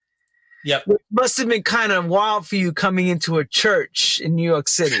Yep. It must have been kind of wild for you coming into a church in New York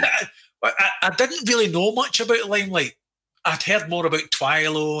City. I didn't really know much about Limelight. I'd heard more about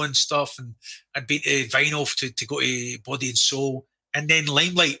Twilo and stuff, and I'd been to Vinyl to go to Body and Soul. And then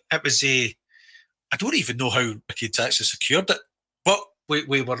Limelight, it was I don't even know how my kids actually secured it, but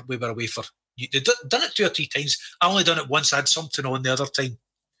we were away for. They'd done it 2 or 3 times. I only done it once. I had something on the other time.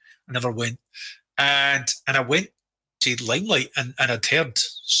 I never went. And I went to Limelight and I'd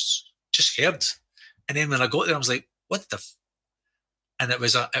just heard. And then when I got there, I was like, what the and it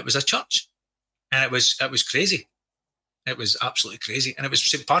was a church. And it was crazy. It was absolutely crazy. And it was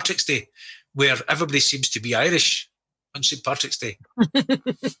St. Patrick's Day, where everybody seems to be Irish on St. Patrick's Day.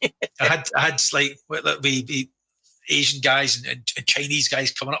 I had like Asian guys and Chinese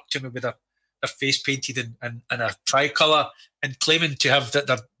guys coming up to me with their face painted and a tricolour and claiming to have that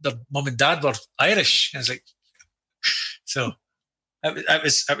their mum and dad were Irish. And I was like, so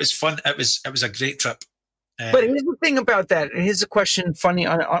it was fun. It was a great trip. But here's the thing about that. And here's a question, funny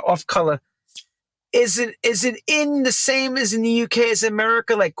on off color. Is it in the same as in the UK as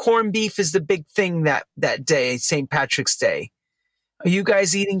America? Like corned beef is the big thing that day, St. Patrick's Day. Are you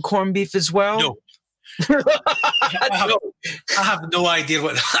guys eating corned beef as well? No. I have no idea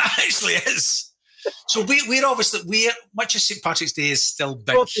what that actually is. So we're obviously much of St. Patrick's Day is still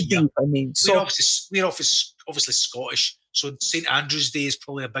big here. Beef, I mean, we're obviously Scottish. So St. Andrew's Day is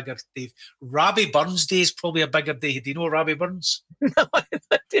probably a bigger day. Rabbie Burns Day is probably a bigger day. Do you know Rabbie Burns? No, I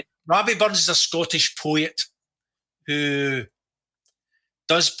didn't. Rabbie Burns is a Scottish poet who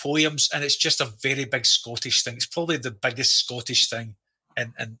does poems, and it's just a very big Scottish thing. It's probably the biggest Scottish thing,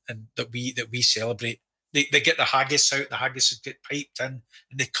 and that we celebrate. They get the haggis out. The haggis get piped in,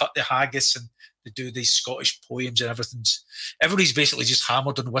 and they cut the haggis, and they do these Scottish poems, and everybody's basically just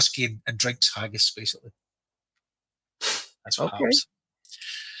hammered on whiskey and drinks haggis, basically. That's what happens.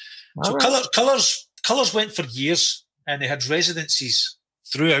 So Colours went for years, and they had residencies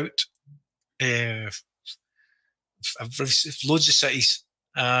throughout loads of cities,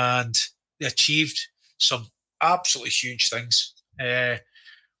 and they achieved some absolutely huge things.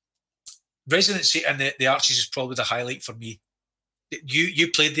 Residency in the Arches is probably the highlight for me. You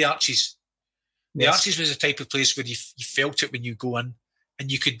played the Arches. The Arches was the type of place where you felt it when you go in,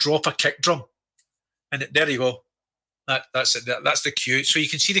 and you could drop a kick drum, and there you go. That's it. That's the queue. So you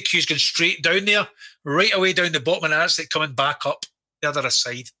can see the queues going straight down there, right away down the bottom, and that's it coming back up the other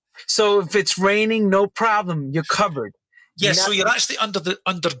side. So if it's raining, no problem. You're covered. Yes, so you're actually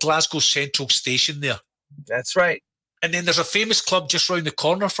under Glasgow Central Station there. That's right. And then there's a famous club just round the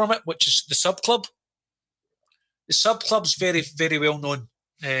corner from it, which is the Sub Club. The Sub Club's very, very well known,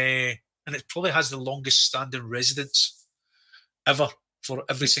 and it probably has the longest standing residence ever for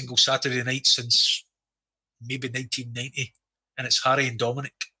every single Saturday night since maybe 1990, and it's Harry and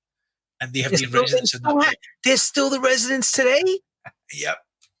Dominic, and they have been residents in that. They're still the residents today? Yep.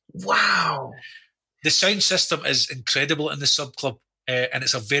 Wow. The sound system is incredible in the Sub Club, and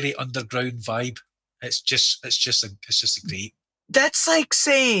it's a very underground vibe. It's just a great. That's like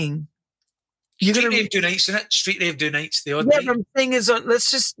saying Street Rave do nights in it. Street Rave do nights. The odd night. What I'm saying is,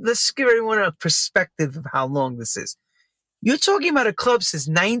 let's give everyone a perspective of how long this is. You're talking about a club since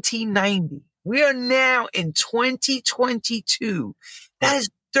 1990. We are now in 2022. That is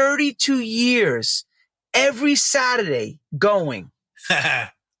 32 years every Saturday going.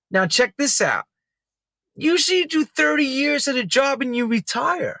 Now check this out. Usually you do 30 years at a job and you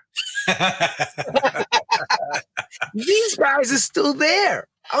retire. These guys are still there.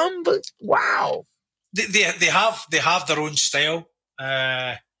 Wow. They have their own style,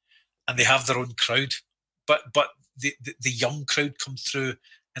 and they have their own crowd. But the young crowd come through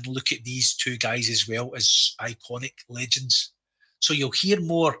and look at these two guys as well as iconic legends. So you'll hear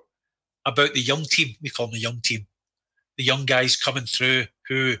more about the young team. We call them the young team. The young guys coming through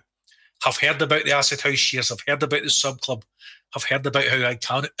who have heard about the Acid House Shares, have heard about the Sub Club, have heard about how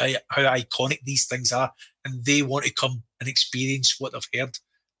iconic these things are, and they want to come and experience what they've heard.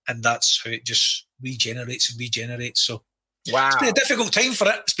 And that's how it just regenerates. So wow. It's been a difficult time for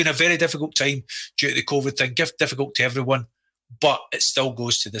it. It's been a very difficult time due to the COVID thing. Difficult to everyone, but it still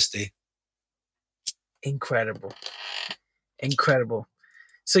goes to this day. Incredible.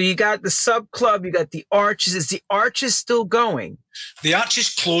 So you got the Sub Club, you got the Arches. Is the Arches still going? The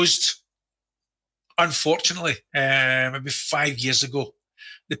Arches closed, unfortunately, maybe 5 years ago.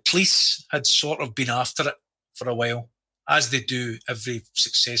 The police had sort of been after it for a while, as they do every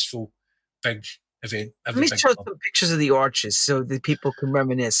successful big event. Let me show some pictures of the Arches so that people can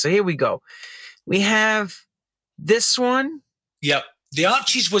reminisce. So here we go. We have this one. Yep. The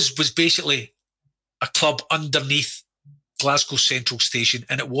Arches was basically a club underneath Glasgow Central Station,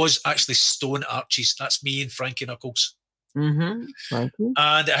 and it was actually stone arches. That's me and Frankie Knuckles. Frankie.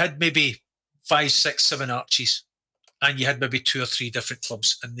 And it had maybe 5, 6, 7 arches, and you had maybe 2 or 3 different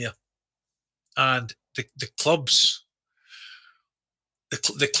clubs in there. And the clubs,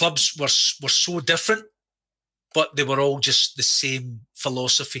 the clubs were so different, but they were all just the same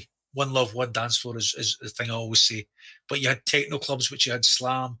philosophy. One love, one dance floor is the thing I always say. But you had techno clubs, which you had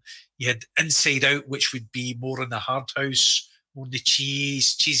slam. You had Inside Out, which would be more in the hard house, more in the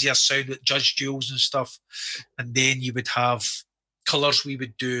cheesier sound with Judge Jules and stuff. And then you would have colours. We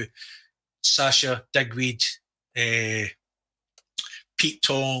would do Sasha, Digweed, Pete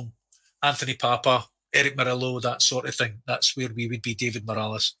Tong, Anthony Papa, Eric Murillo, that sort of thing. That's where we would be David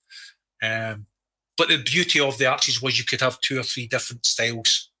Morales. But the beauty of the arches was you could have 2 or 3 different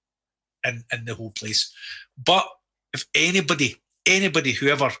styles in the whole place. But if anybody who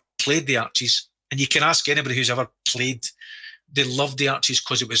ever played the arches, and you can ask anybody who's ever played, they loved the arches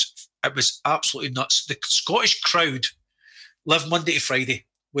because it was absolutely nuts. The Scottish crowd live Monday to Friday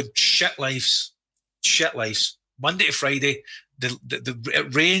with shit lives. Monday to Friday,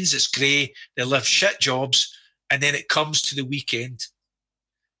 it rains, it's grey, they live shit jobs, and then it comes to the weekend,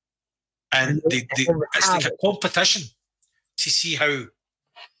 and it's like a competition to see how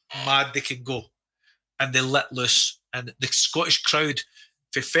mad they can go, and they let loose. And the Scottish crowd,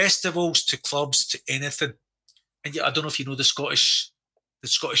 for festivals to clubs to anything, and I don't know if you know the Scottish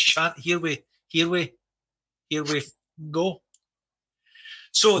chant, here we go.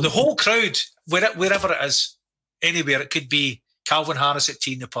 So the whole crowd, wherever it is, anywhere, it could be Calvin Harris at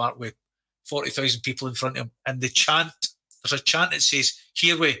T in the Park with 40,000 people in front of him, and the chant, there's a chant that says,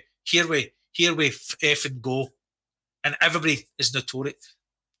 here we effing go, and everybody is notorious.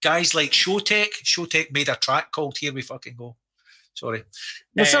 Guys like Showtek made a track called Here We Fucking Go. Sorry.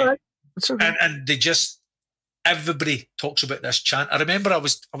 That's all right. That's okay. And they just, everybody talks about this chant. I remember I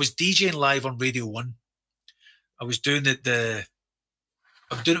was DJing live on Radio 1. I was doing it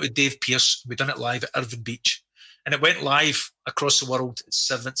with Dave Pearce. We'd done it live at Irvine Beach. And it went live across the world at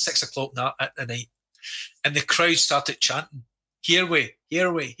 6 o'clock at the night. And the crowd started chanting, here we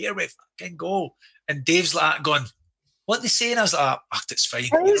fucking go. And Dave's like that going, what are they saying? I was like, it's fine.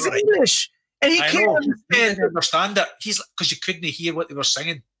 And he's right. English. And he can't understand it. He's like, because you couldn't hear what they were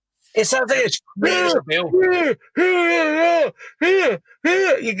singing. It sounds like it's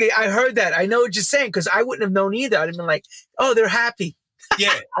I heard that. I know what you're saying because I wouldn't have known either. I'd have been like, oh, they're happy.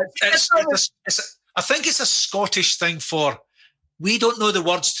 Yeah. I think it's a Scottish thing for, we don't know the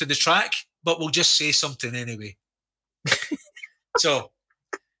words to the track, but we'll just say something anyway. So,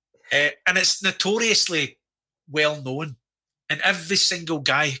 and it's notoriously well known. And every single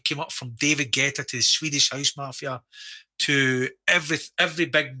guy who came up, from David Guetta to the Swedish House Mafia to every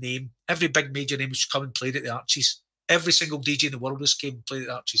big name, every big major name was come and played at the Arches. Every single DJ in the world was came and played at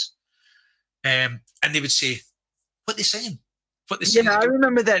the Arches. And they would say, what are they saying? Yeah, I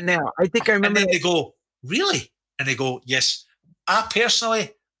remember that now. I think I remember. And then they go, really? And they go, yes. I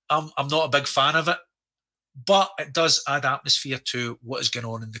personally, I'm not a big fan of it, but it does add atmosphere to what is going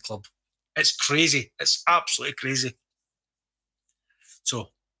on in the club. It's crazy. It's absolutely crazy.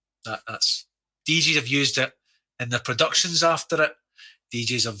 So that's DJs have used it in their productions after it.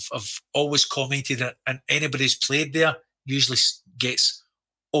 DJs have always commented it, and anybody who's played there usually gets,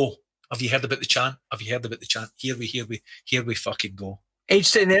 oh, have you heard about the chant? Have you heard about the chant? Here we fucking go.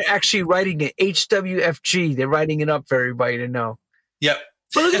 And they're actually writing it. HWFG. They're writing it up for everybody to know. Yep.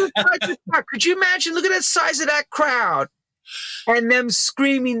 But look at the size of the crowd. Could you imagine? Look at the size of that crowd and them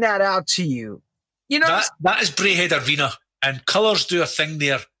screaming that out to you. You know, that is Braehead Arena, and Colours do a thing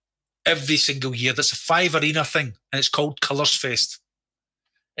there every single year. That's a 5 arena thing, and it's called Colours Fest.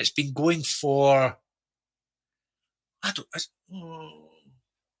 It's been going for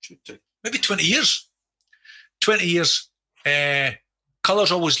maybe 20 years. 20 years.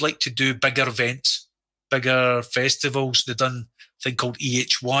 Colours always like to do bigger events, bigger festivals. They've done a thing called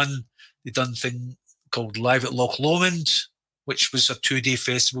EH1. They've done a thing called Live at Loch Lomond, which was a 2-day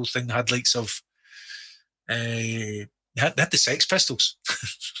festival thing. They had likes of, they had the Sex Pistols.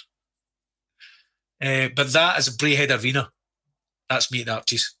 But that is a Braehead Arena. That's me at the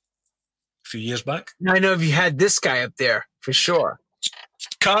Arches a few years back. I know if you had this guy up there, for sure.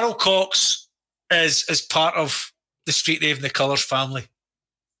 Carol Cox is part of the Street Rave and the Colours family.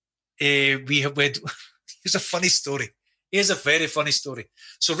 Here's a funny story. Here's a very funny story.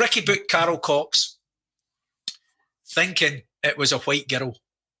 So Ricky booked Carol Cox thinking it was a white girl.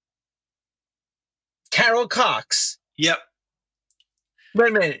 Carol Cox? Yep. Wait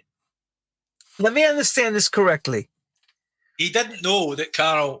a minute. Let me understand this correctly. He didn't know that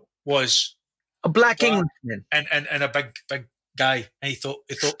Carol was A black But- Englishman. and a big guy. And he thought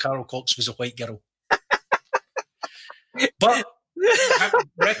Carol Cox was a white girl. But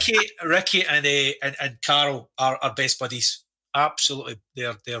Ricky and Carol are best buddies. Absolutely,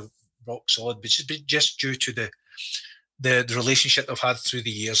 they're rock solid. But just due to the relationship they've had through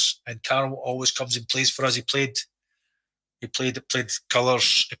the years. And Carol always comes and plays for us. He played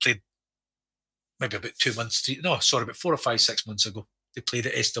Colours. He played maybe about 2 months. About 4 or 5, 6 months ago. They played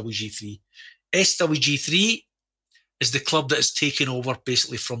at SWG3. SWG3 is the club that has taken over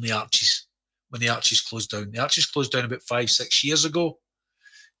basically from the Archies when the Archies closed down. The Archies closed down about 5, 6 years ago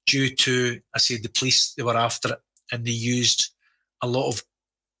due to, the police, they were after it, and they used a lot of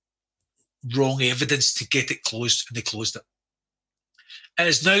wrong evidence to get it closed, and they closed it. It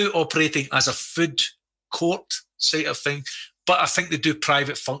is now operating as a food court sort of thing, but I think they do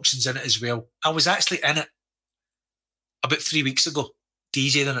private functions in it as well. I was actually in it about 3 weeks ago,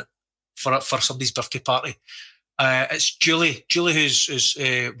 DJing in it for somebody's birthday party. It's Julie who's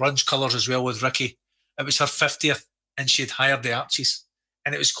runs Colours as well with Ricky. It was her 50th, and she'd hired the Archies,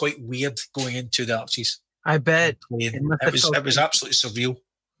 and it was quite weird going into the Archies. I bet. It was absolutely surreal.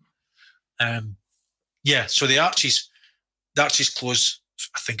 So the Archies closed,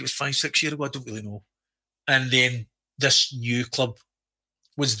 I think it was 5, 6 years ago, I don't really know. And then this new club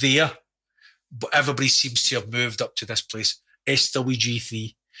was there, but everybody seems to have moved up to this place,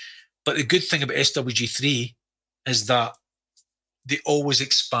 SWG3. But the good thing about SWG3 is that they always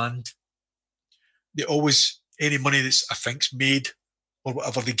expand. They always, any money that's, I think, made or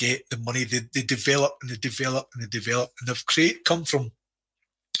whatever they get, the money, they develop and they develop and they develop. And they've come from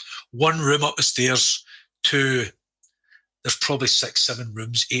one room up the stairs to, there's probably 6, 7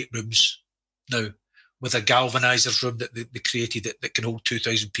 rooms, 8 rooms now, with a galvanisers room that they created that can hold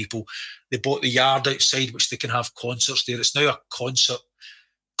 2,000 people. They bought the yard outside, which they can have concerts there. It's now a concert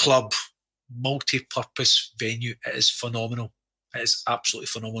club, multi-purpose venue. It is phenomenal. It is absolutely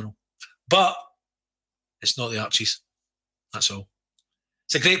phenomenal. But it's not the Archies. That's all.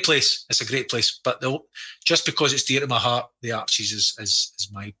 It's a great place. It's a great place. But just because it's dear to my heart, the Archies is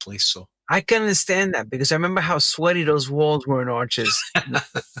my place. So I can understand that, because I remember how sweaty those walls were in Arches.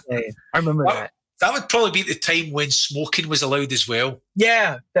 I remember that. That would probably be the time when smoking was allowed as well.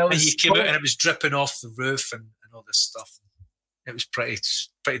 Yeah, that was. And you came out and it was dripping off the roof and all this stuff. It was pretty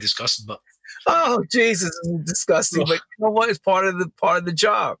disgusting. But oh Jesus, it's disgusting. But you know what? It's part of the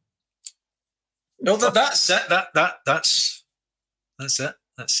job. No, that's it. That's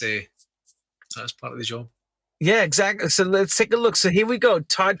it. That's part of the job. Yeah, exactly. So let's take a look. So here we go.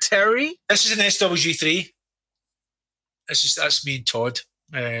 Todd Terry. This is an SWG3. That's me and Todd.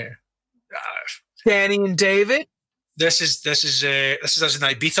 Danny and David. This is us in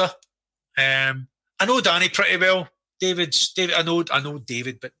Ibiza. I know Danny pretty well. David. I know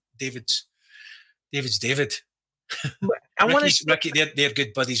David, but David's David. Ricky, they're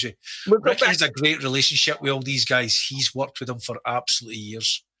good buddies. Ricky has a great relationship with all these guys. He's worked with them for absolutely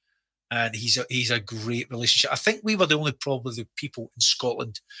years, and he's a great relationship. I think we were probably the people in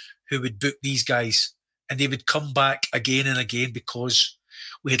Scotland who would book these guys, and they would come back again and again because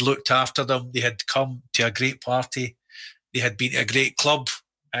we had looked after them. They had come to a great party. They had been to a great club,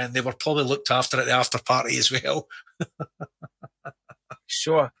 and they were probably looked after at the after party as well.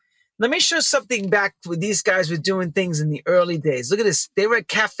 Sure. Let me show something back when these guys were doing things in the early days. Look at this. They were at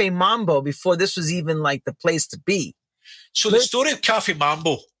Cafe Mambo before this was even like the place to be. So the story of Cafe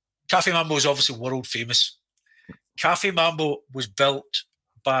Mambo is obviously world famous. Cafe Mambo was built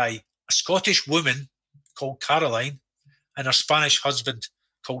by a Scottish woman called Caroline and her Spanish husband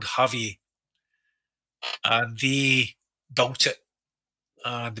called Javier. And they built it.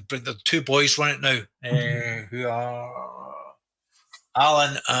 The 2 boys run it now, who are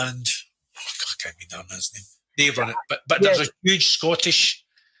Alan and I can't remember his name. They run it, but there's a huge Scottish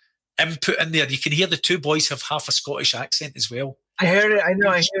input in there. You can hear the 2 boys have half a Scottish accent as well. I heard it. I know.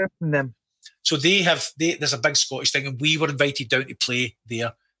 I hear it from them. So there's a big Scottish thing, and we were invited down to play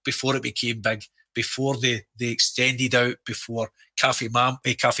there before it became big, before they extended out, before Cafe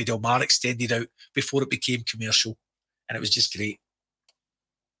Del Mar extended out, before it became commercial, and it was just great.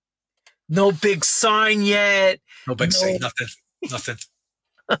 No big sign yet. No big sign, nothing.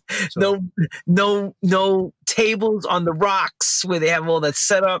 So. No tables on the rocks where they have all that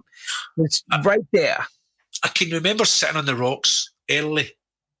set up. It's right there. I can remember sitting on the rocks early,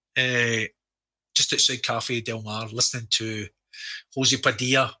 just outside Cafe Del Mar, listening to Jose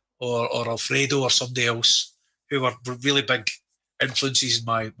Padilla or Alfredo or somebody else who were really big influences in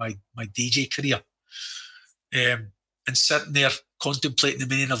my DJ career. And sitting there contemplating the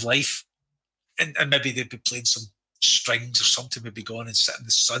meaning of life. And maybe they'd be playing some strings or something would be going and sitting,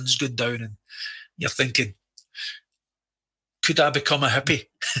 the sun's going down, and you're thinking, could I become a hippie?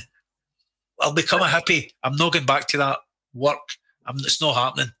 I'll become a hippie. I'm not going back to that work. It's not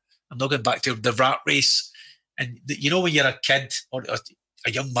happening. I'm not going back to the rat race. And when you're a kid or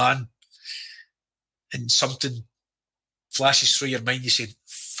a young man and something flashes through your mind, you say,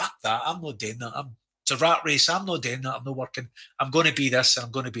 fuck that, I'm not doing that. It's a rat race. I'm not doing that. I'm not working. I'm going to be this and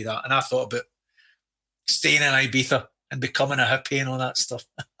I'm going to be that. And I thought about staying in Ibiza and becoming a hippie and all that stuff.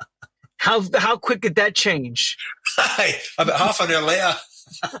 How quick did that change? About half an hour later.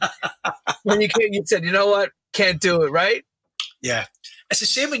 When you said, you know what, can't do it, right? Yeah. It's the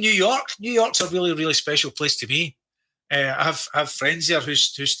same in New York. New York's a really, really special place to me. I have friends there who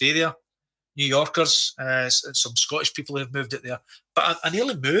stay there, New Yorkers, some Scottish people who have moved it there. But I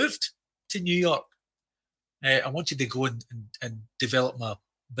nearly moved to New York. I wanted to go and develop my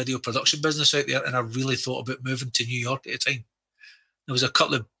video production business out there, and I really thought about moving to New York at the time. I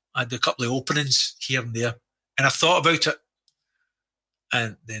had a couple of openings here and there, and I thought about it,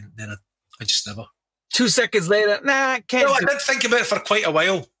 and then I just never. 2 seconds later, nah, can't. No, I did think about it for quite a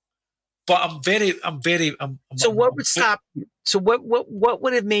while, but I'm very. So what would stop you? So what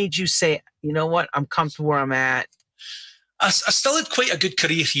would have made you say, you know what, I'm comfortable where I'm at? I still had quite a good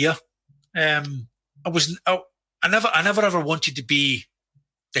career here. I never ever wanted to be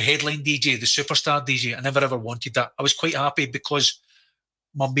the headline DJ, the superstar DJ. I never ever wanted that. I was quite happy because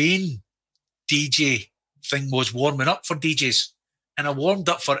my main DJ thing was warming up for DJs, and I warmed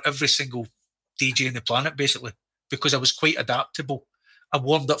up for every single DJ on the planet, basically, because I was quite adaptable. I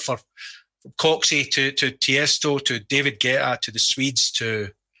warmed up for Coxie to Tiesto to David Guetta to the Swedes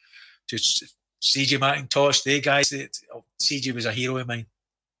to CJ McIntosh, they guys. CJ was a hero of mine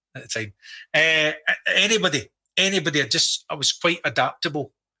at the time. Anybody. I was quite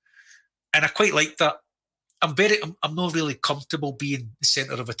adaptable, and I quite liked that. I'm not really comfortable being the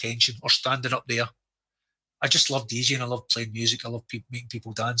centre of attention or standing up there. I just love DJing. I love playing music. I love making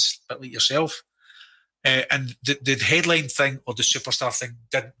people dance, a bit like yourself. And the headline thing or the superstar thing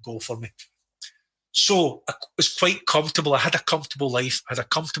didn't go for me. So I was quite comfortable. I had a comfortable life. I had a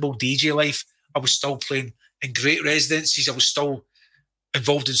comfortable DJ life. I was still playing in great residencies. I was still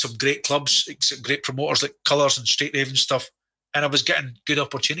involved in some great clubs, great promoters like Colours and Straight Rave and stuff. And I was getting good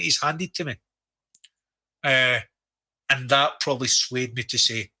opportunities handed to me. And that probably swayed me to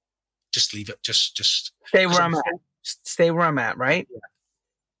say, just leave it. Just stay where I'm at. Stay where I'm at, right? Yeah.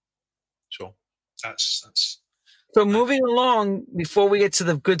 So that's. So moving along, before we get to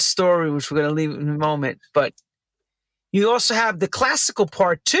the good story, which we're going to leave in a moment, but you also have the classical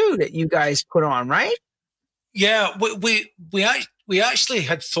part too that you guys put on, right? Yeah, we actually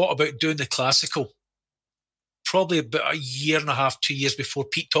had thought about doing the classical probably about a year and a half, 2 years before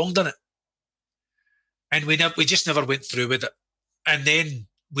Pete Tong done it, and we just never went through with it. And then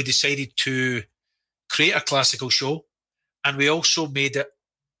we decided to create a classical show, and we also made it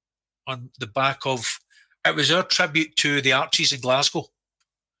on the back of. It was our tribute to the Archies in Glasgow,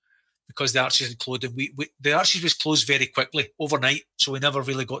 because the Archies had closed, and the Archies was closed very quickly overnight, so we never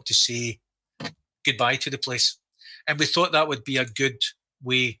really got to say goodbye to the place. And we thought that would be a good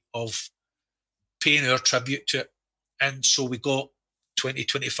way of paying our tribute to it. And so we got 20,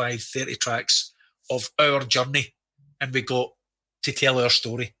 25, 30 tracks of our journey, and we got to tell our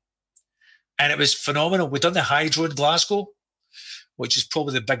story. And it was phenomenal. We'd done the Hydro in Glasgow, which is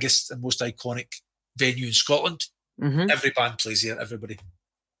probably the biggest and most iconic venue in Scotland. Mm-hmm. Every band plays there, everybody.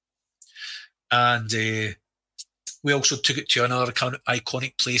 And we also took it to another kind of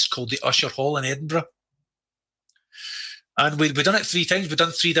iconic place called the Usher Hall in Edinburgh. And we'd done it 3 times. We'd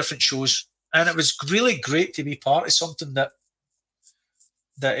done 3 different shows. And it was really great to be part of something that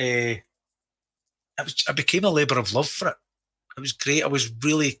I became a labour of love for it. It was great. I was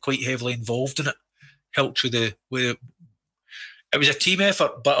really quite heavily involved in it. Helped with it was a team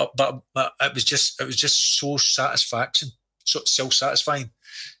effort, but it was just so self-satisfying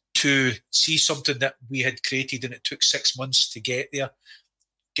to see something that we had created, and it took 6 months to get there,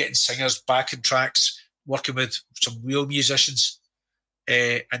 getting singers, backing tracks, working with some real musicians,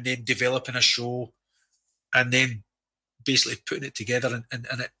 and then developing a show, and then basically putting it together and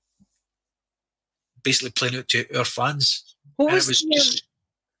it basically playing it to our fans. Who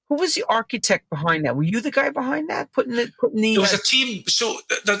was the architect behind that? Were you the guy behind that? Putting the. There was a team. So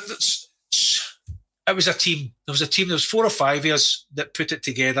it was a team. There was a team. There was 4 or 5 years that put it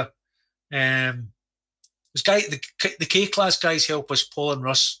together. This guy, the K-Class guys helped us, Paul and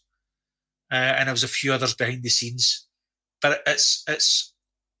Russ, and there was a few others behind the scenes. But it's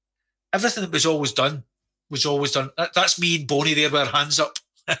everything that was always done. That's me and Boney there with our hands up.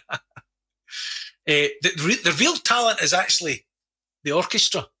 The real talent is actually the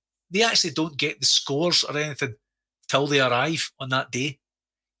orchestra. They actually don't get the scores or anything till they arrive on that day.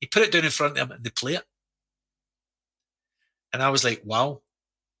 You put it down in front of them and they play it. And I was like, wow.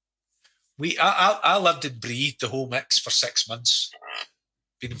 I lived and breathed the whole mix for 6 months,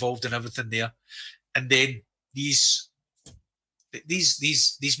 been involved in everything there. And then these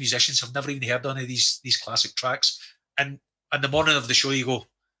musicians have never even heard any of these classic tracks. And on the morning of the show, you go,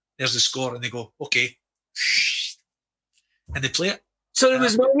 there's the score, and they go, okay. And they play it. So there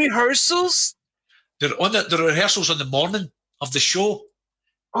was no rehearsals? The rehearsals on the morning of the show.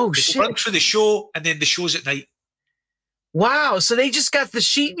 Oh, they shit. Run through the show, and then the show's at night. Wow. So they just got the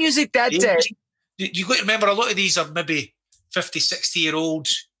sheet music that day. You got to remember, a lot of these are maybe 50, 60-year-old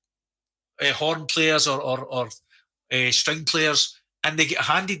horn players or string players, and they get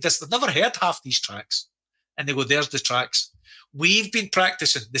handed this. They've never heard half these tracks. And they go, there's the tracks. We've been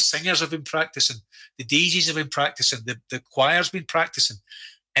practicing. The singers have been practicing. The DJs have been practicing. The choir's been practicing.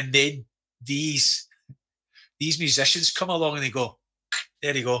 And then these musicians come along and they go,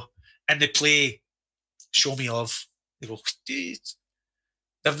 there you go. And they play Show Me Love. They go,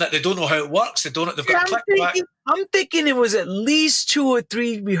 they don't know how it works. They've got I'm thinking it was at least 2 or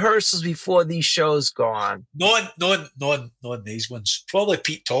 3 rehearsals before these shows go on. No one these ones. Probably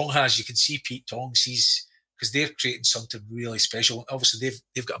Pete Tong has. You can see Pete Tong sees, because they're creating something really special. Obviously,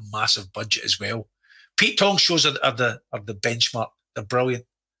 they've got a massive budget as well. Pete Tong shows are the benchmark. They're brilliant.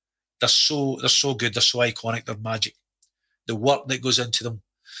 They're so good. They're so iconic. They're magic. The work that goes into them.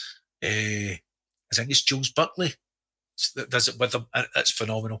 I think it's Jules Buckley that does it with them. It's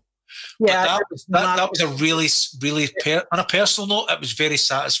phenomenal. Yeah, that was a really on a personal note, it was very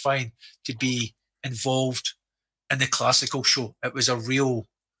satisfying to be involved in the classical show. It was a real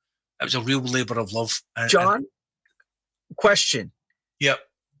labor of love. John, question. Yep.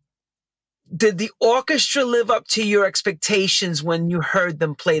 Did the orchestra live up to your expectations when you heard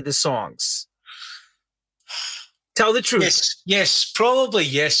them play the songs? Tell the truth. Yes, probably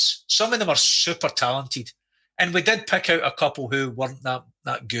yes. Some of them are super talented. And we did pick out a couple who weren't that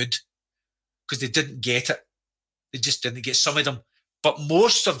good because they didn't get it. They just didn't get some of them. But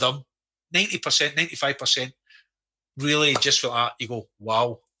most of them, 90%, 95%, really just felt like you go,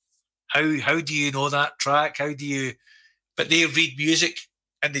 wow. How do you know that track? How do you... But they read music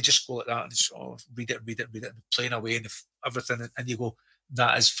and they just go like that and just read it, and playing away and everything. And you go,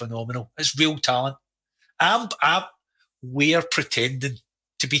 that is phenomenal. It's real talent. We're pretending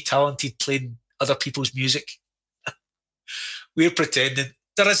to be talented playing other people's music. We're pretending.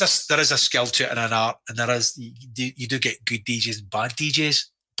 There is a skill to it and an art, and you do get good DJs and bad DJs,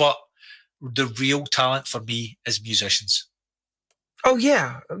 but the real talent for me is musicians. Oh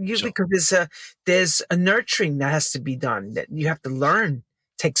yeah, because there's a nurturing that has to be done. That you have to learn.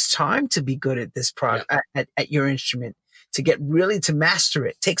 It takes time to be good at this product at your instrument, to master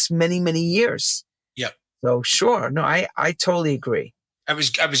it. It takes many years. Yeah. So sure, no, I totally agree. It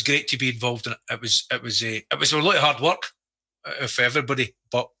was great to be involved in it. It was a lot of hard work for everybody,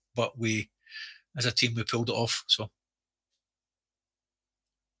 but we, as a team, we pulled it off.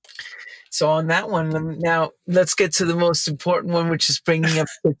 So on that one, now let's get to the most important one, which is bringing up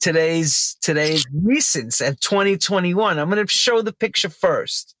today's recents of 2021. I'm going to show the picture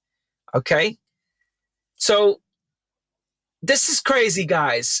first. Okay. So this is crazy,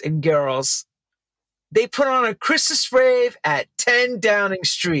 guys and girls. They put on a Christmas rave at 10 Downing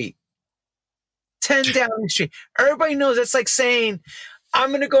Street. 10 Downing Street. Everybody knows that's like saying, I'm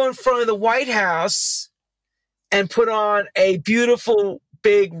going to go in front of the White House and put on a beautiful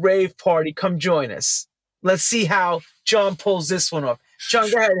big rave party. Come join us. Let's see how John pulls this one off.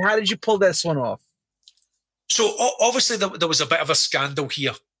 John, go ahead. How did you pull this one off? So obviously there was a bit of a scandal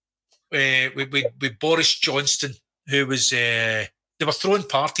here with Boris Johnson, who was they were throwing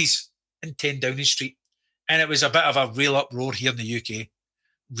parties in 10 Downing Street, and it was a bit of a real uproar here in the UK.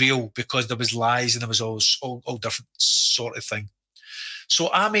 Real, because there was lies and there was all different sort of thing.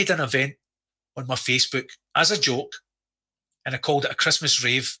 So I made an event on my Facebook as a joke, and I called it a Christmas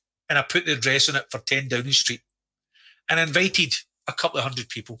rave, and I put the address on it for 10 Downing Street, and I invited a couple of hundred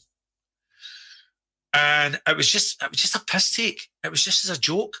people. And it was just a piss take. It was just as a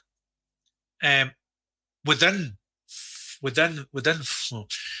joke. Within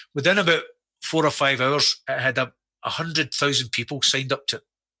about 4 or 5 hours, it had 100,000 people signed up to it.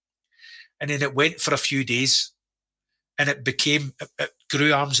 And then it went for a few days, and it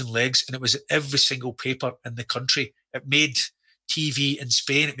grew arms and legs, and it was in every single paper in the country. It made TV in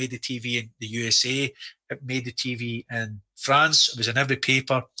Spain. It made the TV in the USA. It made the TV in France. It was in every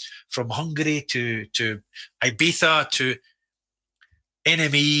paper, from Hungary to Ibiza to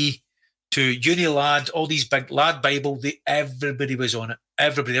NME, to Unilad, all these big Lad Bible, everybody was on it.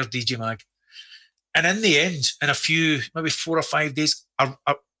 Everybody, there's DJ Mag. And in the end, in a few, maybe 4 or 5 days,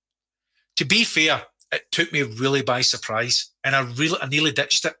 to be fair, it took me really by surprise. And I nearly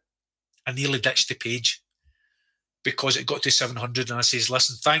ditched it. I nearly ditched the page because it got to 700. And I says,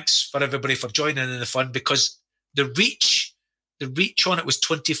 listen, thanks for everybody for joining in the fun, because the reach on it was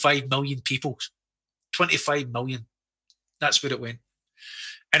 25 million people. 25 million. That's where it went.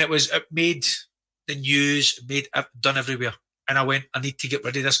 And it made the news, done everywhere. And I went, I need to get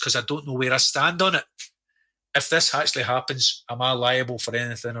rid of this because I don't know where I stand on it. If this actually happens, am I liable for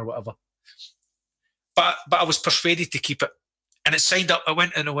anything or whatever? But I was persuaded to keep it. And it signed up. I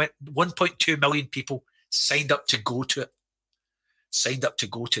went 1.2 million people signed up to go to it. Signed up to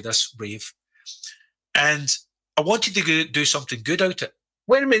go to this rave. And I wanted to do something good out of it.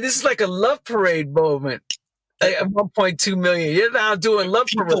 Wait a minute, this is like a love parade moment. Like 1.2 million. You're now doing love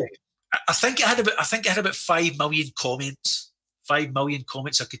parade. I think it had about 5 million comments. 5 million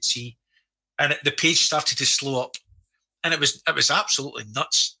comments I could see, and the page started to slow up, and it was absolutely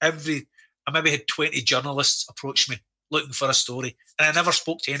nuts. I maybe had 20 journalists approach me looking for a story, and I never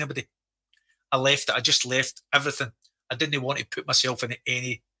spoke to anybody. I left it. I just left everything. I didn't want to put myself in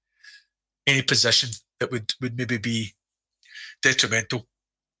any position that would maybe be detrimental.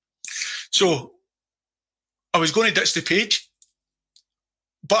 So I was going to ditch the page,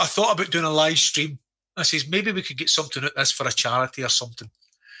 but I thought about doing a live stream. I says, maybe we could get something out of this for a charity or something.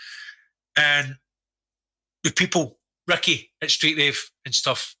 And the people, Ricky at Street Rave and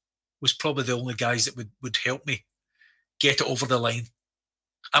stuff, was probably the only guys that would help me get it over the line.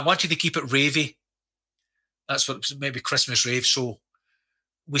 I wanted to keep it ravey. That's what it was, maybe Christmas rave. So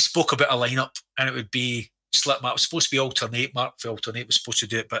we spoke about a lineup, and it would be Slipmatt. It was supposed to be alternate. Mark for alternate was supposed to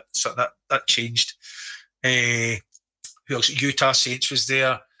do it, but so that changed. Who else? Utah Saints was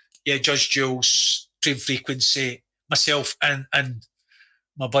there. Yeah, Judge Jules, Dream Frequency, myself, and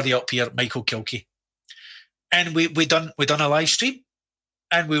my buddy up here, Michael Kilkey. And we done a live stream,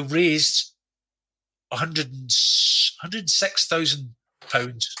 and we raised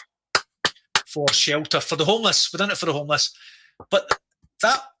 £106,000 for shelter for the homeless. We done it for the homeless, but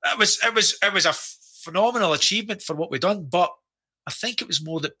it was a phenomenal achievement for what we done. But I think it was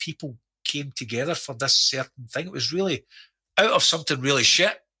more that people came together for this certain thing. It was really out of something really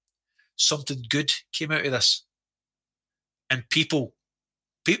shit. Something good came out of this, and people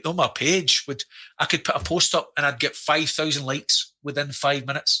on my page I could put a post up and I'd get 5,000 likes within 5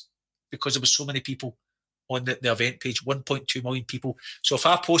 minutes because there was so many people on the event page. 1.2 million people. So if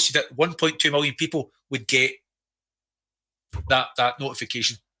I posted it, 1.2 million people would get that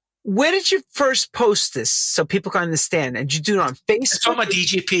notification. Where did you first post this so people can understand? And you do it on Facebook? It's on my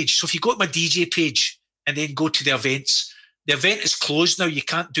DJ page. So if you go to my DJ page and then go to the events, the event is closed now. You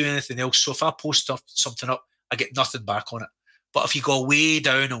can't do anything else. So if I post something up, I get nothing back on it. But if you go way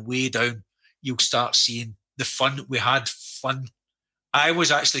down, you'll start seeing the fun. We had fun. I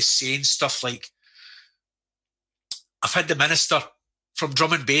was actually saying stuff like, I've had the minister from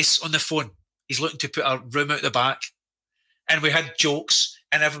Drum and Bass on the phone. He's looking to put a room out the back. And we had jokes,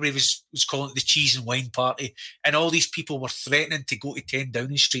 and everybody was calling it the cheese and wine party. And all these people were threatening to go to 10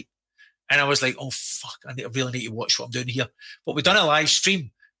 Downing Street. And I was like, oh, fuck, I really need to watch what I'm doing here. But we done a live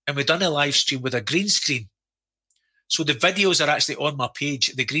stream, and we done a live stream with a green screen. So the videos are actually on my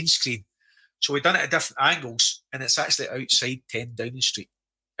page, the green screen. So we done it at different angles, and it's actually outside 10 Downing Street.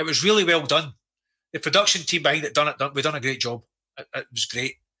 It was really well done. The production team behind it we done a great job. It was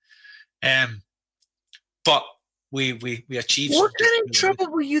great. But we achieved. What kind of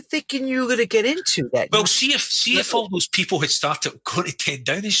trouble were you thinking you were going to get into? Well, see if all those people had started going to 10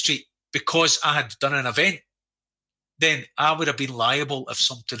 Downing Street because I had done an event, then I would have been liable if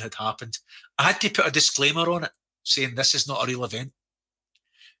something had happened. I had to put a disclaimer on it saying this is not a real event.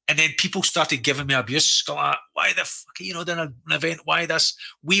 And then people started giving me abuse. Like, why the fuck are you not doing an event? Why this?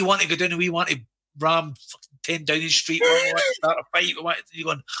 We want to go down and we want to ram 10 Downing Street. We want to start a fight. You're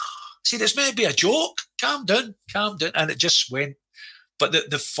going, see, this may be a joke. Calm down. And it just went. But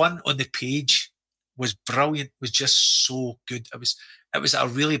the fun on the page was brilliant. It was just so good. It was a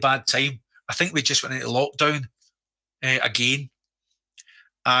really bad time. I think we just went into lockdown again.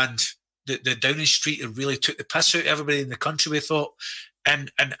 And the Downing Street really took the piss out of everybody in the country, we thought.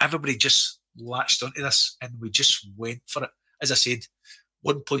 And everybody just latched onto this, and we just went for it. As I said,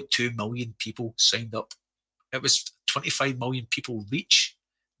 1.2 million people signed up. It was 25 million people reach.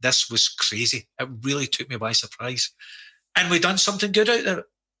 This was crazy. It really took me by surprise. And we done something good out of it.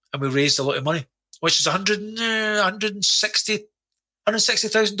 And we raised a lot of money, which is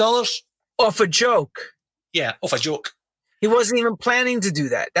 $160,000. Off a joke. Yeah, off a joke. He wasn't even planning to do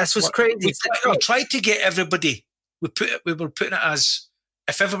that. That's what's crazy. We tried to get everybody. We were putting it as,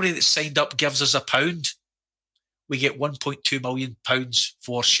 if everybody that signed up gives us £1, we get £1.2 million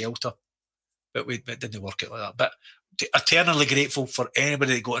for shelter. But it didn't work out like that. But eternally grateful for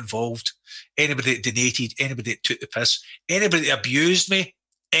anybody that got involved, anybody that donated, anybody that took the piss, anybody that abused me,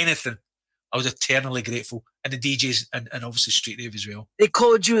 anything. I was eternally grateful. And the DJs and obviously Street Rave as well. They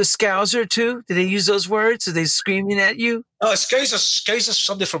called you a scouser too? Did they use those words? Are they screaming at you? Oh, Scouser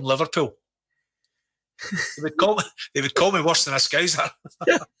somebody from Liverpool. They would call me worse than a Scouser.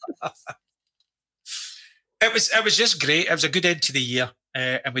 It was just great. It was a good end to the year.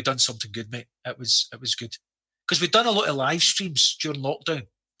 And we done something good, mate. It was good. Because we'd done a lot of live streams during lockdown.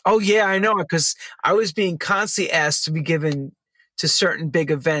 Oh, yeah, I know. Because I was being constantly asked to be given to certain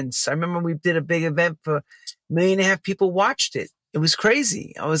big events. I remember we did a big event for 1.5 million people watched it. It was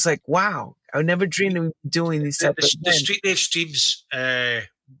crazy. I was like, wow. I would never dreamed of doing these type of events. The Street Rave streams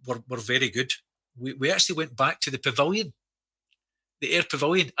were very good. We actually went back to the pavilion, the Air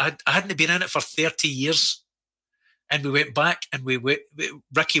Pavilion. I hadn't been in it for 30 years. And we went back and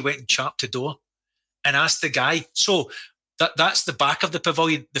Ricky went and chapped the door and asked the guy. So that's the back of the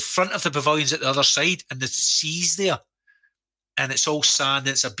pavilion. The front of the pavilion's at the other side and the sea's there. And it's all sand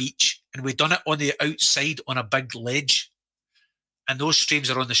and it's a beach. And we'd done it on the outside on a big ledge. And those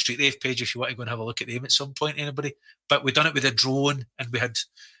streams are on the Street Rave page if you want to go and have a look at them at some point, anybody. But we'd done it with a drone and we had,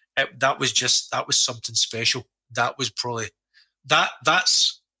 that was something special. That was probably,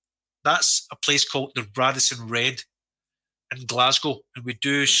 that's a place called the Radisson Red in Glasgow. And we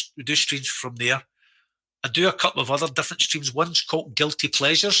do streams from there. I do a couple of other different streams. One's called Guilty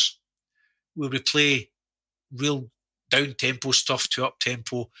Pleasures, where we play real down-tempo stuff to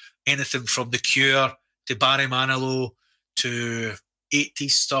up-tempo, anything from The Cure to Barry Manilow to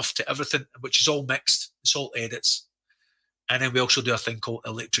 80s stuff to everything, which is all mixed. It's all edits. And then we also do a thing called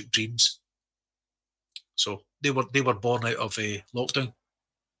Electric Dreams. So they were born out of a lockdown.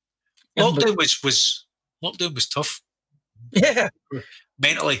 Lockdown was tough. Yeah.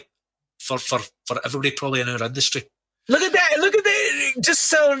 Mentally for everybody probably in our industry. Look at that. Just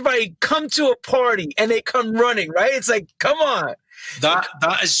so everybody come to a party and they come running, right? It's like, come on.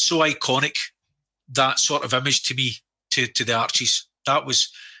 That is so iconic, that sort of image to me, to the Archies. That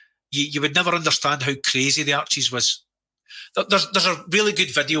was, you would never understand how crazy the Archies was. There's a really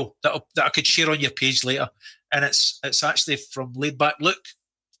good video that I could share on your page later. And it's actually from Laidback Luke,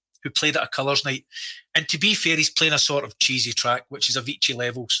 who played at a Colours night. And to be fair, he's playing a sort of cheesy track, which is Avicii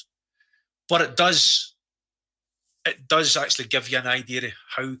levels. But it does actually give you an idea of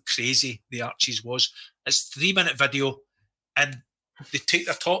how crazy the Archies was. It's a 3-minute video, and they take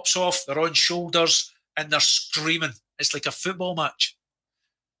their tops off, they're on shoulders, and they're screaming. It's like a football match.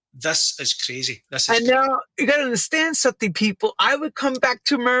 This is crazy. And now you got to understand something, people. I would come back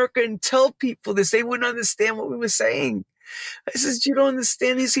to America and tell people this. They wouldn't understand what we were saying. I says, you don't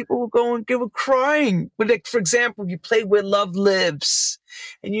understand. These people will go and were crying. But like, for example, you play Where Love Lives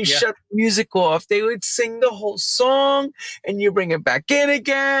and you shut the music off. They would sing the whole song and you bring it back in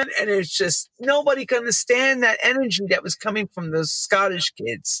again. And it's just, nobody can understand that energy that was coming from those Scottish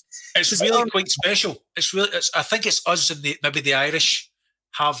kids. It's really quite special. I think it's us and maybe the Irish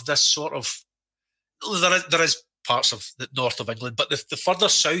have this sort of, there is parts of the north of England, but the further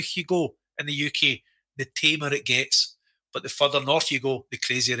south you go in the UK, the tamer it gets. But the further north you go, the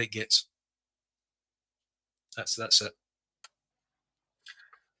crazier it gets. That's it.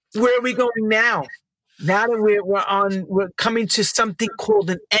 Where are we going now? Now that we're coming to something called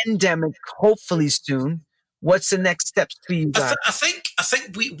an endemic, hopefully soon. What's the next steps for you guys? I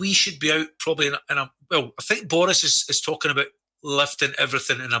think we should be out probably I think Boris is talking about lifting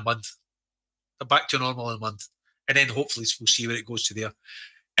everything in a month. Back to normal in a month. And then hopefully we'll see where it goes to there.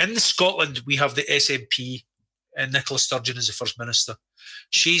 In Scotland, we have the SNP and Nicola Sturgeon is the First Minister.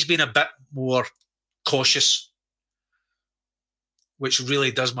 She's been a bit more cautious, which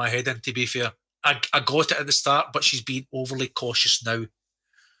really does my head in, to be fair. I got it at the start, but she's been overly cautious now.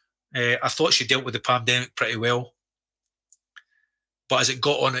 I thought she dealt with the pandemic pretty well. But as it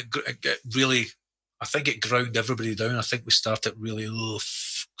got on, it really, I think it ground everybody down. I think we started really,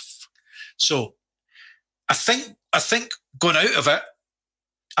 So I think going out of it,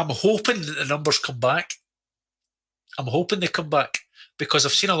 I'm hoping that the numbers come back. I'm hoping they come back because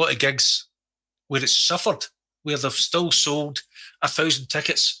I've seen a lot of gigs where it's suffered, where they've still sold 1,000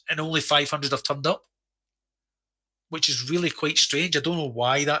 tickets and only 500 have turned up, which is really quite strange. I don't know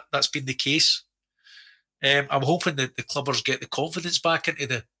why that's been the case. I'm hoping that the clubbers get the confidence back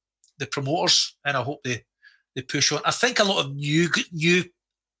into the promoters, and I hope they push on. I think a lot of new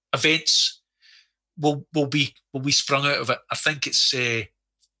events will be sprung out of it. I think it's a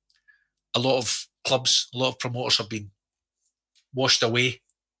lot of clubs, a lot of promoters have been washed away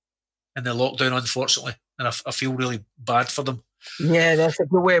in the lockdown, unfortunately, and I feel really bad for them. Yeah, that's a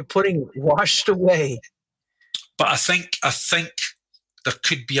good way of putting it. Washed away. But I think there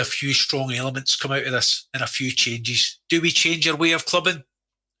could be a few strong elements come out of this and a few changes. Do we change our way of clubbing?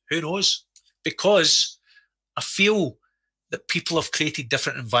 Who knows? Because I feel that people have created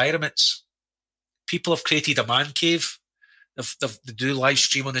different environments. People have created a man cave. They do live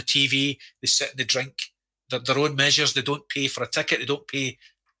stream on the TV. They sit and they drink their own measures. They don't pay for a ticket. They don't pay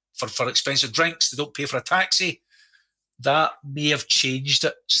for expensive drinks. They don't pay for a taxi. That may have changed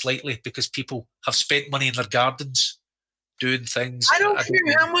it slightly because people have spent money in their gardens doing things. I don't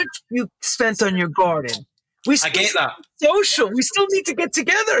care how much you spent on your garden. I get that. Social. We still need to get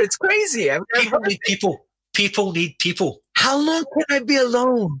together. It's crazy. People need people. People need people. How long can I be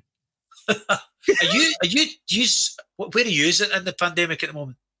alone? Where are you in the pandemic at the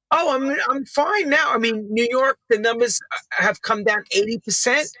moment? Oh, I'm fine now. I mean, New York, the numbers have come down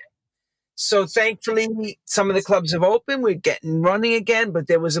 80%. So thankfully, some of the clubs have opened. We're getting running again. But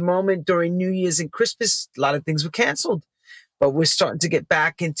there was a moment during New Year's and Christmas, a lot of things were canceled. But we're starting to get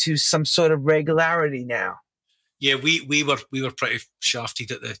back into some sort of regularity now. Yeah, we were pretty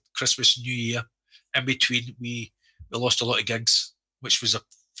shafted at the Christmas and New Year. In between, we lost a lot of gigs, which was a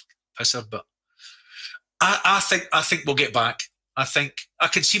pisser. But I think we'll get back. I think I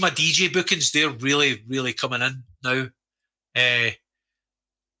can see my DJ bookings. They're really, really coming in now,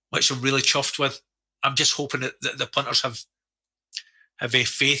 which I'm really chuffed with. I'm just hoping that the punters have a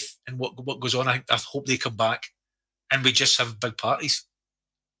faith in what goes on. I hope they come back, and we just have big parties.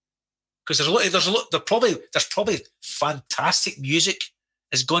 Because there's probably fantastic music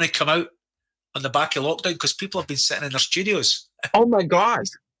is going to come out on the back of lockdown because people have been sitting in their studios. Oh my God.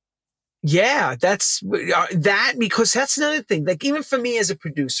 Yeah, that's that, because that's another thing. Like, even for me as a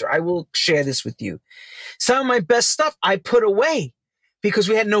producer, I will share this with you. Some of my best stuff I put away because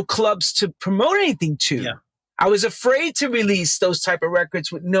we had no clubs to promote anything to. Yeah. I was afraid to release those type of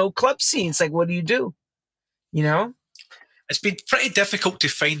records with no club scenes. Like, what do? You know? It's been pretty difficult to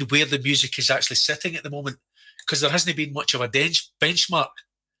find where the music is actually sitting at the moment because there hasn't been much of a benchmark.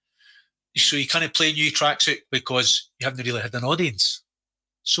 So you can't play new tracks out because you haven't really had an audience.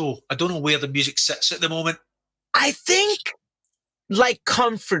 So I don't know where the music sits at the moment. I think like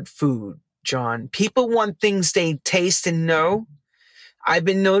comfort food, John. People want things they taste and know. I've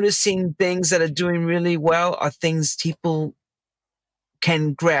been noticing things that are doing really well are things people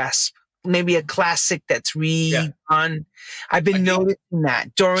can grasp. Maybe a classic that's redone. Yeah. I've been noticing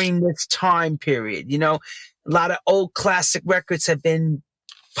that during this time period. You know, a lot of old classic records have been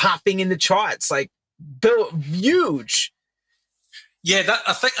popping in the charts, like huge. Yeah,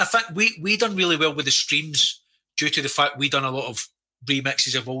 I think we done really well with the streams due to the fact we done a lot of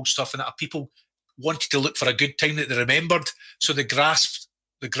remixes of old stuff, and that people wanted to look for a good time that they remembered, so they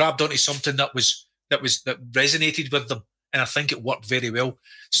grabbed onto something that resonated with them, and I think it worked very well.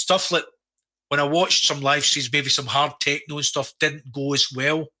 Stuff like when I watched some live streams, maybe some hard techno and stuff didn't go as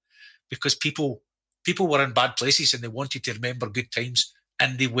well because people were in bad places and they wanted to remember good times,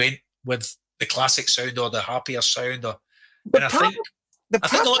 and they went with the classic sound or the happier sound. I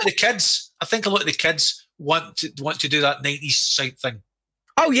think a lot of the kids want to do that 90s side thing.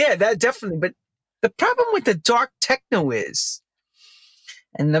 Oh yeah, that definitely. But the problem with the dark techno is,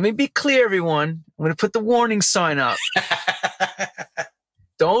 and let me be clear, everyone, I'm going to put the warning sign up.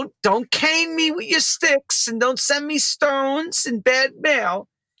 Don't cane me with your sticks and don't send me stones and bad mail.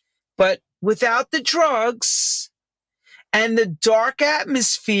 But without the drugs and the dark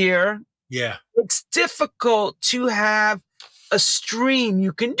atmosphere, yeah, it's difficult to have a stream.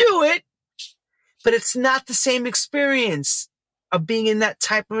 You can do it, but it's not the same experience of being in that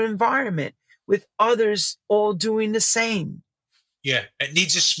type of environment with others all doing the same. Yeah, it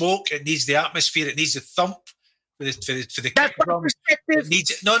needs the smoke, it needs the atmosphere, it needs the thump for the That's my perspective. It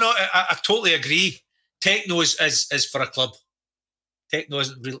needs no, I totally agree. Techno is for a club. Techno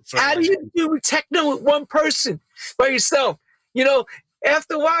isn't real for How do you do techno with one person by yourself? You know,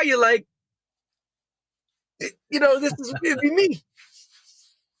 after a while you're like, you know, this is going to be me.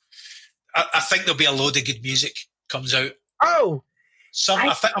 I think there'll be a load of good music comes out. Oh,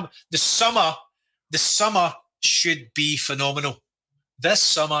 I think the summer should be phenomenal. This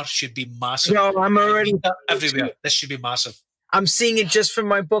summer should be massive. No, I'm already everywhere. This should be massive. I'm seeing it just from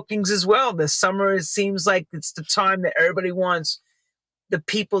my bookings as well. The summer, it seems like it's the time that everybody wants the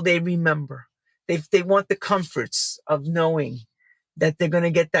people they remember. They want the comforts of knowing that they're going to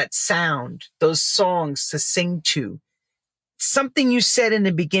get that sound, those songs to sing to something you said in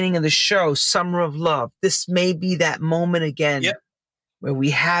the beginning of the show, Summer of Love. This may be that moment again where we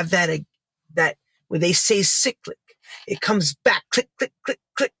have that where they say cyclic. It comes back, click, click, click,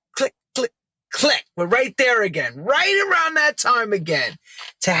 click, click, click, click. We're right there again, right around that time again,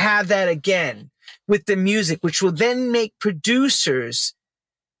 to have that again with the music, which will then make producers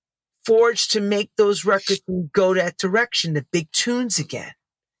forge to make those records and go that direction, the big tunes again.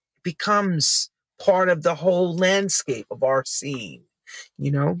 It becomes part of the whole landscape of our scene, you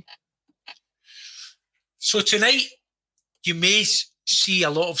know? So tonight, you may see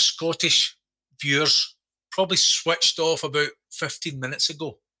a lot of Scottish viewers probably switched off about 15 minutes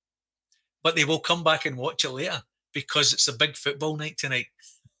ago, but they will come back and watch it later because it's a big football night tonight.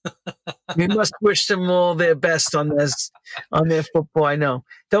 We must wish them all their best on their football. I know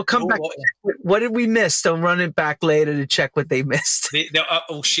they'll come back. What did we miss? They'll run it back later to check what they missed.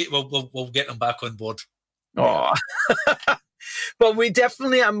 Oh shit! We'll get them back on board. Oh, but we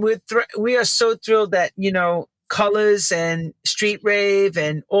definitely. We are so thrilled that Colors and Street Rave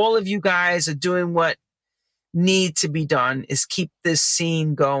and all of you guys are doing what need to be done. Is keep this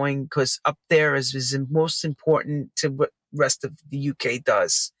scene going, because up there is most important to what rest of the UK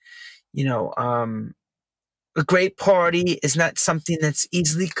does. A great party is not something that's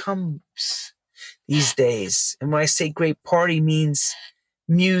easily comes these days. And when I say great party, means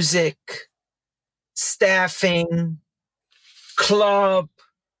music, staffing, club,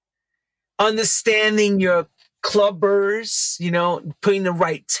 understanding your clubbers, putting the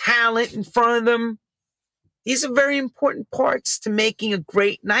right talent in front of them. These are very important parts to making a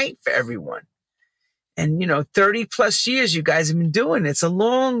great night for everyone. And, 30 plus years you guys have been doing it. It's a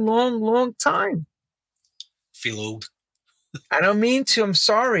long, long, long time. Feel old. I don't mean to. I'm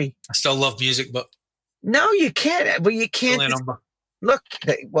sorry. I still love music, but... No, you can't. But you can't. Look,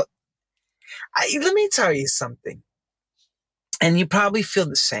 let me tell you something. And you probably feel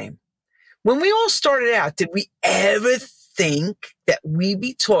the same. When we all started out, did we ever think that we'd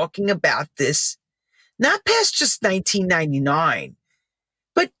be talking about this, not past just 1999,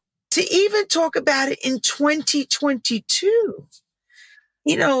 to even talk about it in 2022?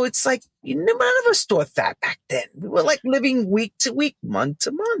 It's like none of us thought that back then. We were like living week to week, month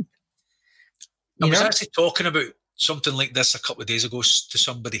to month. I was actually talking about something like this a couple of days ago to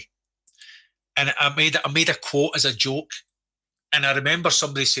somebody, and I made a quote as a joke, and I remember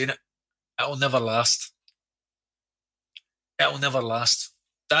somebody saying it'll never last. It'll never last.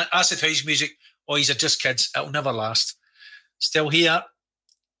 That acid house music, these are just kids. It'll never last. Still here.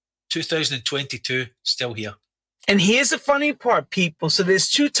 2022, still here. And here's the funny part, people. So there's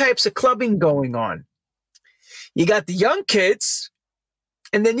two types of clubbing going on. You got the young kids,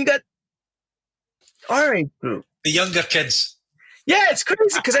 and then you got our group. The younger kids. Yeah, it's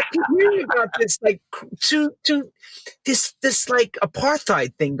crazy because I keep hearing about this this like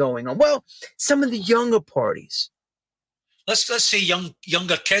apartheid thing going on. Well, some of the younger parties. Let's say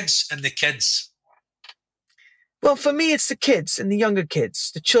younger kids and the kids. Well, for me, it's the kids and the younger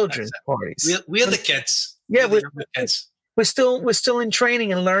kids, the children's parties. We're the kids. Yeah, we're the kids. We're still in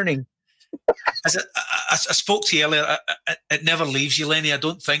training and learning. As I spoke to you earlier, it never leaves you, Lenny. I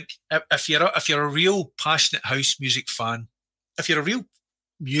don't think if you're a real passionate house music fan, if you're a real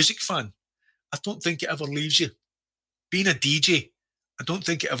music fan, I don't think it ever leaves you. Being a DJ, I don't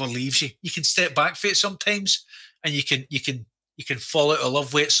think it ever leaves you. You can step back for it sometimes, and you can fall out of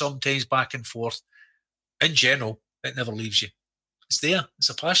love with it sometimes, back and forth. In general, it never leaves you. It's there. It's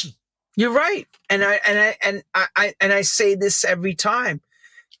a passion. You're right, and I say this every time.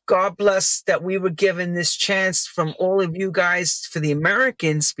 God bless that we were given this chance from all of you guys for the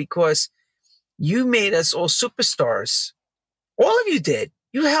Americans, because you made us all superstars. All of you did.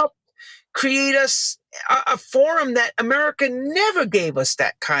 You helped create us a forum that America never gave us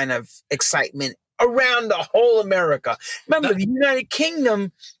that kind of excitement around the whole America. Remember, the United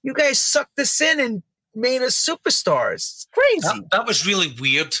Kingdom, you guys sucked us in and made us superstars. It's crazy. That was really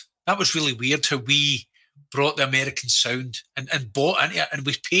weird. That was really weird how we brought the American sound and bought into it, and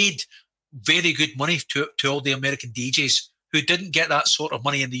we paid very good money to all the American DJs who didn't get that sort of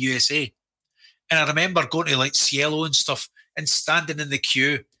money in the USA. And I remember going to like Cielo and stuff and standing in the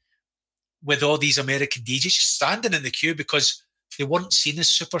queue with all these American DJs, standing in the queue because they weren't seen as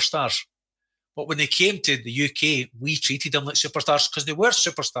superstars. But when they came to the UK, we treated them like superstars because they were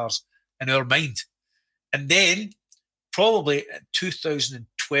superstars in our mind. And then, probably in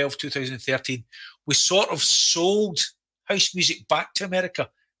 2012, 2013, we sort of sold house music back to America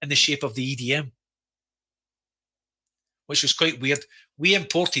in the shape of the EDM, which was quite weird. We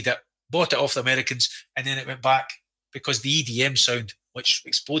imported it, bought it off the Americans, and then it went back because the EDM sound, which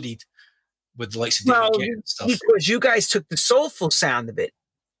exploded, with the likes of Well, David Guetta and stuff. because you guys took the soulful sound of it.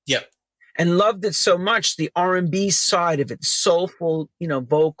 Yep. And loved it so much, the R&B side of it, soulful,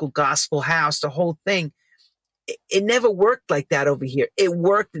 vocal, gospel house, the whole thing. It never worked like that over here. It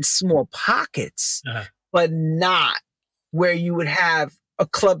worked in small pockets, but not where you would have a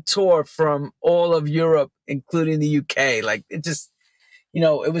club tour from all of Europe, including the UK. Like it just,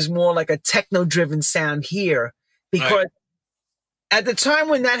 it was more like a techno-driven sound here. Because at the time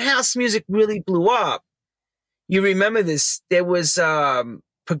when that house music really blew up, you remember this, there was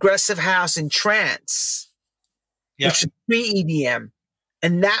progressive house and trance, which was pre-EDM.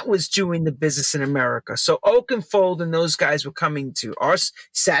 And that was doing the business in America. So Oakenfold and those guys were coming to our,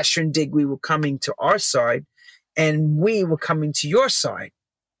 Sasha and Digweed were coming to our side, and we were coming to your side.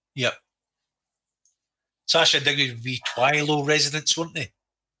 Yep. Sasha and Digweed would be Twilo residents, weren't they?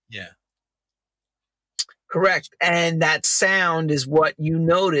 Yeah. Correct. And that sound is what you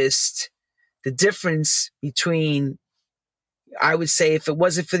noticed, the difference between, I would say, if it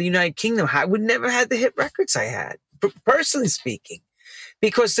wasn't for the United Kingdom, I would never have the hit records I had, personally speaking.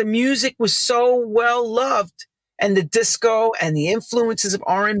 Because the music was so well loved, and the disco and the influences of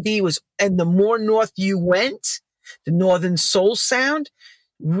R&B and the more north you went, the northern soul sound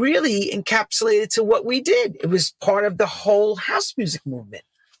really encapsulated to what we did. It was part of the whole house music movement.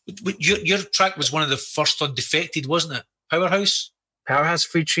 Your track was one of the first on Defected, wasn't it? Powerhouse? Powerhouse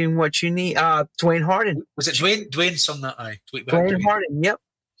featuring What You Need, Dwayne Hardin. Was it Dwayne sung that? Dwayne Hardin, yep.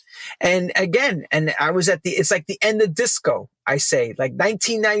 And again, I was it's like the end of disco, I say, like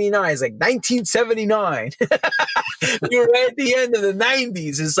 1999 is like 1979. We were right at the end of the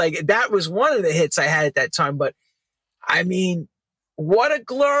 90s. It's like, that was one of the hits I had at that time. But I mean, what a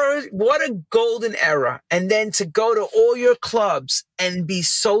golden era. And then to go to all your clubs and be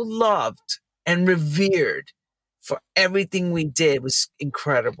so loved and revered for everything we did was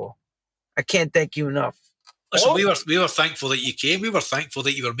incredible. I can't thank you enough. Listen, we were thankful that you came. We were thankful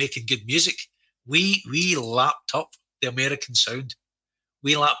that you were making good music. We lapped up the American sound.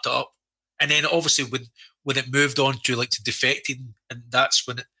 We lapped it up, and then obviously when it moved on to Defected, and that's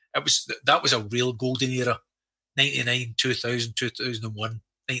when that was a real golden era. 99, 2000, 2001,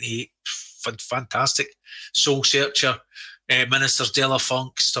 98, fantastic. Soul Searcher, Ministers de la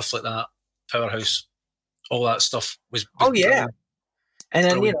Funk, stuff like that. Powerhouse, all that stuff was yeah. And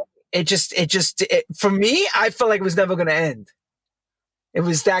then it for me, I felt like it was never going to end. It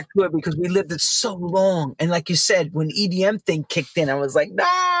was that good because we lived it so long. And like you said, when EDM thing kicked in, I was like,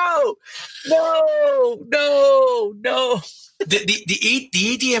 no. The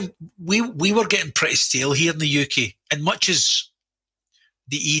EDM, we were getting pretty stale here in the UK. And much as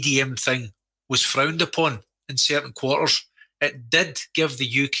the EDM thing was frowned upon in certain quarters, it did give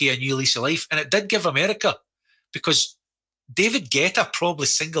the UK a new lease of life. And it did give America, because David Guetta probably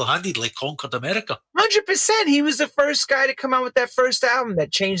single-handedly conquered America. 100%. He was the first guy to come out with that first album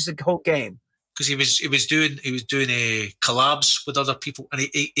that changed the whole game. Because he was doing collabs with other people, and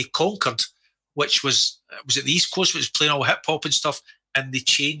he conquered, which was it the East Coast, which was playing all hip hop and stuff, and they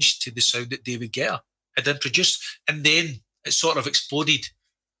changed to the sound that David Guetta had introduced, and then it sort of exploded.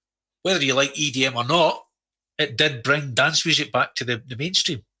 Whether you like EDM or not, it did bring dance music back to the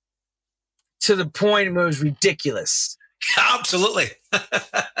mainstream. To the point where it was ridiculous. Absolutely.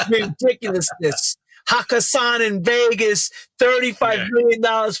 Ridiculousness. Hakkasan in Vegas, $35 million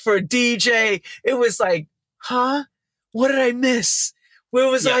for a DJ. It was like, huh? What did I miss?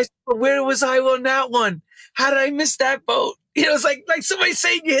 Where was I on that one? How did I miss that boat? It's like somebody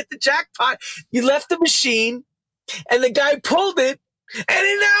saying you hit the jackpot. You left the machine and the guy pulled it and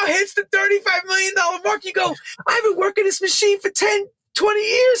it now hits the $35 million mark. You go, I've been working this machine for 10, 20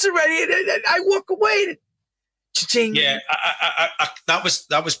 years already. And I walk away. Cha-ching. Yeah, that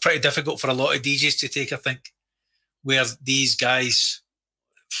was pretty difficult for a lot of DJs to take, I think, where these guys,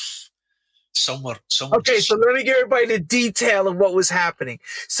 some were. Okay, so let me give everybody the detail of what was happening.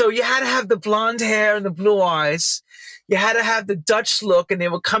 So you had to have the blonde hair and the blue eyes. You had to have the Dutch look, and they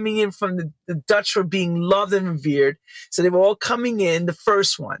were coming in from the Dutch were being loved and revered. So they were all coming in, the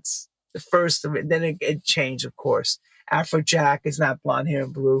first ones. The first of it. Then it changed, of course. Afrojack is not blonde hair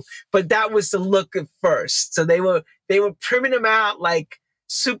and blue, but that was the look at first. So they were primming them out like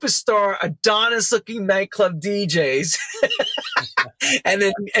superstar Adonis-looking nightclub DJs, and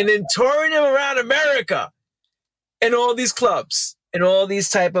then touring them around America in all these clubs and all these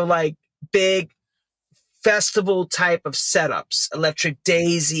type of like big festival type of setups, Electric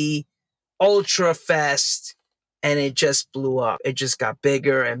Daisy, Ultra Fest. And it just blew up. It just got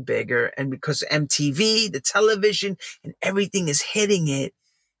bigger and bigger. And because MTV, the television, and everything is hitting it,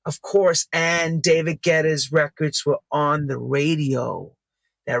 of course, and David Guetta's records were on the radio.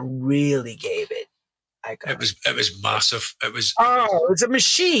 that really gave it. It was massive. It was a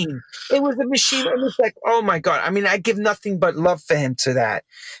machine. It was a machine. It was like, oh my God. I mean, I give nothing but love for him to that.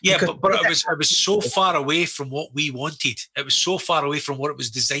 Yeah, but it was so far away from what we wanted. It was so far away from what it was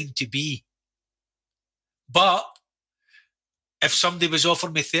designed to be. But if somebody was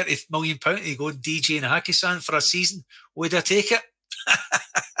offering me £30 million to go and DJ in Hakkasan for a season, would I take it?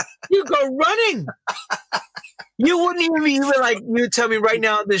 You go running. You wouldn't even be like, you tell me right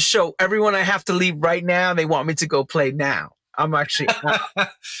now on this show, everyone, I have to leave right now. They want me to go play now. I'm actually.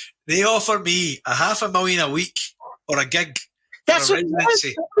 They offer me $500,000 a week or a gig. That's what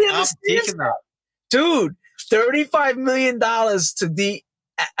residency. I'm taking that. Dude, $35 million to be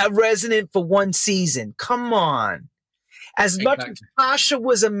a resident for one season. Come on. As much as Pasha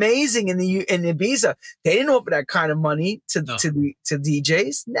was amazing in Ibiza, they didn't offer that kind of money to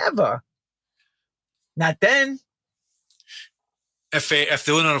DJs. Never. Not then. If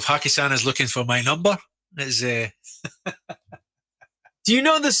the owner of Hakkasan is looking for my number, is Do you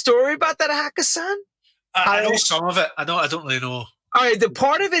know the story about that Hakkasan? I know some of it. I don't really know. All right, the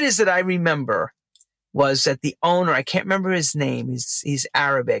part of it is that I remember was that the owner, I can't remember his name. He's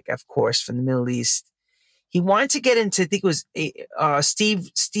Arabic, of course, from the Middle East. He wanted to get into, I think it was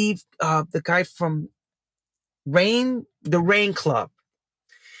Steve, the guy from the Rain Club,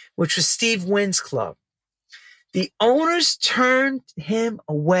 which was Steve Wynn's club. The owners turned him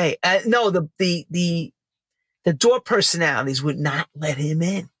away. No, the door personalities would not let him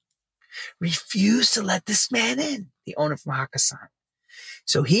in. Refused to let this man in, the owner from Hakkasan.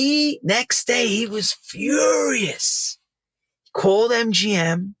 So next day, he was furious. He called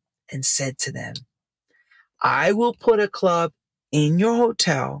MGM and said to them, I will put a club in your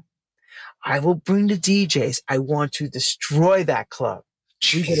hotel. I will bring the DJs. I want to destroy that club.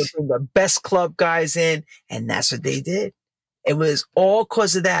 We're going to bring the best club guys in. And that's what they did. It was all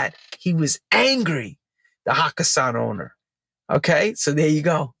because of that. He was angry, the Hakkasan owner. Okay, so there you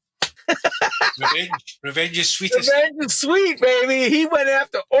go. Revenge is sweetest. Revenge is sweet, baby. He went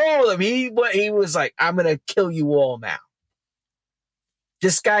after all of them. He was like, I'm going to kill you all now.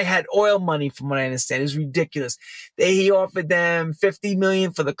 This guy had oil money, from what I understand. It was ridiculous. He offered them $50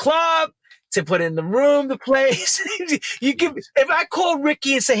 million for the club to put in the room, the place. If I call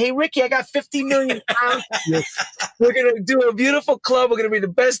Ricky and say, "Hey, Ricky, I got $50 million. We're gonna do a beautiful club. We're gonna be the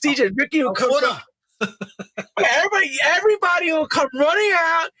best DJ." Ricky will come. Everybody will come running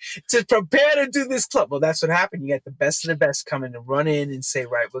out to prepare to do this club. Well, that's what happened. You got the best of the best coming to run in and say,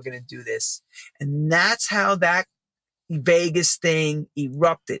 "Right, we're gonna do this," and that's how that Vegas thing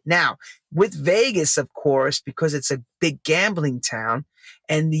erupted. Now, with Vegas, of course, because it's a big gambling town,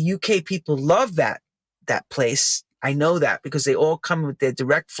 and the UK people love that place. I know that because they all come with their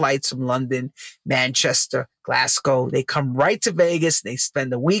direct flights from London, Manchester, Glasgow. They come right to Vegas. They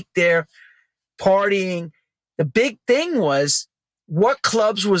spend a week there partying. The big thing was, what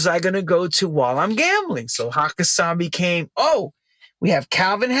clubs was I going to go to while I'm gambling? So Hakkasan became, we have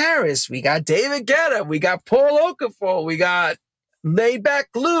Calvin Harris, we got David Guetta, we got Paul Okafor, we got Laidback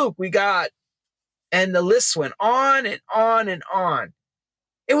Luke, and the list went on and on and on.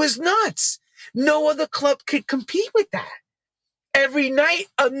 It was nuts. No other club could compete with that. Every night,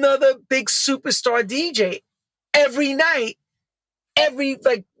 another big superstar DJ. Every night,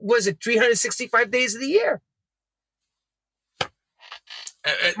 365 days of the year?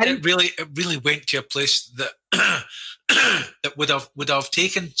 It really went to a place that that would have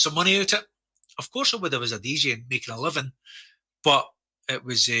taken some money out of it. Of course, I would have as a DJ and making a living, but it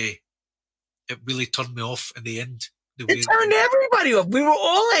really turned me off in the end. It turned everybody off. We were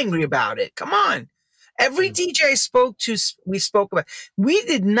all angry about it. Come on. Every DJ I spoke to, we spoke about. We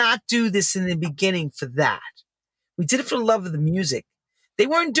did not do this in the beginning for that. We did it for the love of the music. They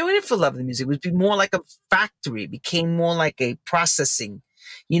weren't doing it for love of the music. It would be more like a factory. It became more like a processing.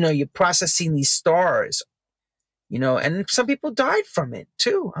 You're processing these stars, and some people died from it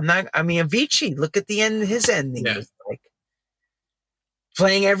too. Avicii, look at the end, his ending. Yeah. Was like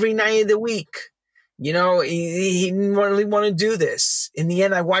playing every night of the week. He didn't really want to do this. In the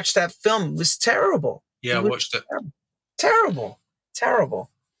end, I watched that film. It was terrible. Yeah, I watched it. Terrible.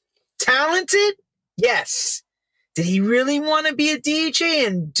 Talented? Yes. Did he really want to be a DJ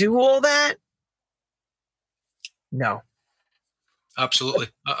and do all that? No. Absolutely.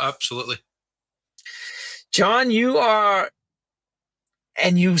 Absolutely. John, you are,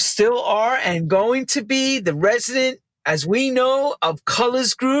 and you still are, and going to be the resident, as we know, of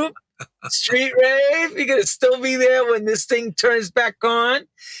Colors Group. Street Rave. You're going to still be there when this thing turns back on.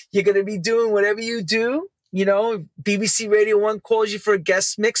 You're going to be doing whatever you do. BBC Radio 1 calls you for a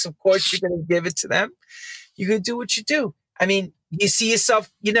guest mix. Of course, you're going to give it to them. You're going to do what you do. I mean, You see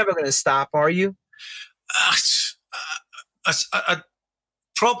yourself, you're never going to stop, are you?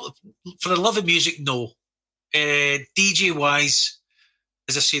 Probably for the love of music, no. DJ wise,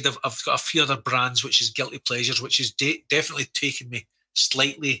 as I said, I've got a few other brands, which is Guilty Pleasures, which is definitely taken me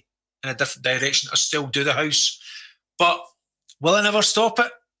slightly in a different direction. I still do the house, but will I never stop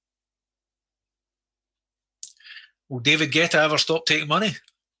it? Will David Guetta ever stop taking money?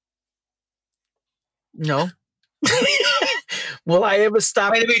 No. Will I ever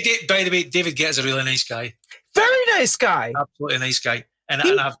stop? By the way, David Guetta's a really nice guy. Very nice guy. Absolutely nice guy. And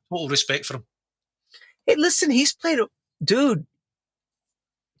I have total respect for him. Hey, listen, he's played dude,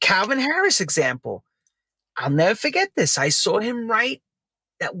 Calvin Harris example. I'll never forget this. I saw him write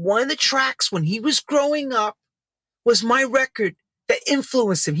that one of the tracks when he was growing up was my record that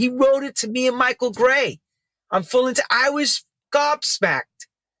influenced him. He wrote it to me and Michael Gray. I was gobsmacked.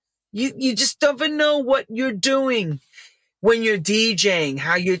 You just don't even know what you're doing when you're DJing,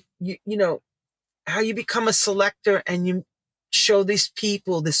 how you know, how you become a selector and you show these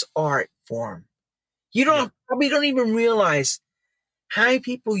people this art form. You probably don't even realize how many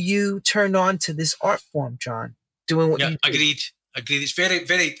people you turned on to this art form, John, doing what you do. Agreed.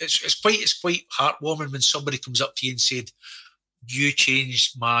 It's it's quite heartwarming when somebody comes up to you and said, you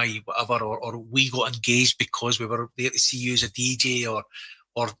changed my whatever, or we got engaged because we were there to see you as a DJ,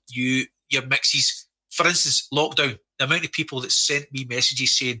 or your mixes. For instance, lockdown, the amount of people that sent me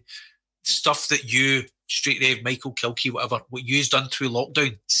messages saying stuff that you, Straight Rev, Michael Kilkey, whatever, what you've done through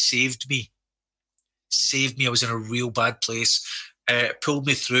lockdown saved me. I was in a real bad place. Pulled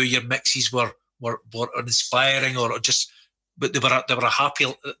me through. Your mixes were inspiring, but they were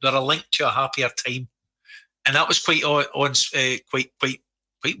a link to a happier time, and that was quite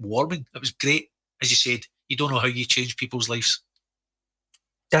warming. It was great, as you said. You don't know how you change people's lives.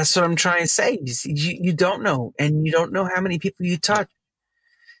 That's what I'm trying to say. You don't know, and you don't know how many people you touch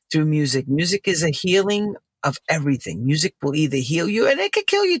through music. Music is a healing of everything. Music will either heal you, and it could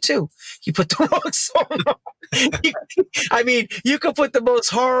kill you too. You put the wrong song on. You could put the most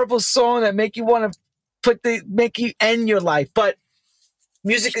horrible song that make you want to make you end your life. But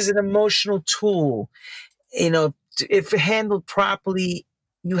music is an emotional tool. You know, if handled properly,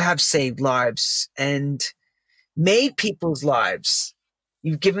 you have saved lives and made people's lives.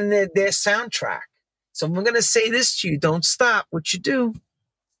 You've given their soundtrack. So I'm going to say this to you: don't stop what you do.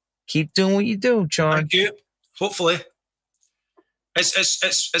 Keep doing what you do, John. Thank you. Hopefully,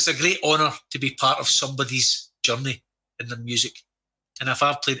 it's a great honour to be part of somebody's journey in their music, and if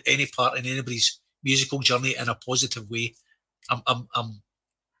I've played any part in anybody's musical journey in a positive way, I'm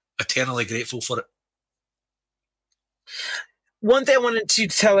eternally grateful for it. One thing I wanted to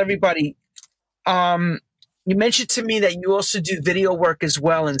tell everybody, you mentioned to me that you also do video work as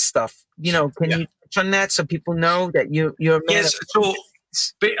well and stuff. You know, can you touch on that so people know that you're a man? Yes, so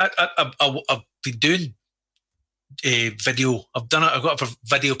I've been doing video. I've got a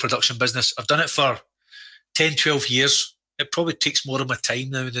video production business. I've done it for 10, 12 years. It probably takes more of my time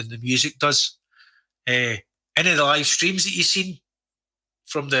now than the music does. Any of the live streams that you've seen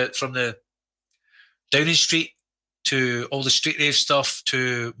from the Downing Street to all the Street Rave stuff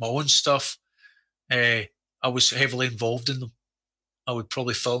to my own stuff, I was heavily involved in them. I would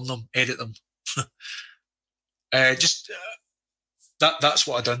probably film them, edit them. That's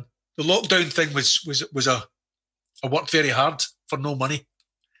what I done. The lockdown thing was I worked very hard for no money.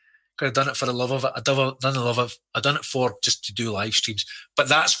 Could have done it for the love of it. I done it for just to do live streams. But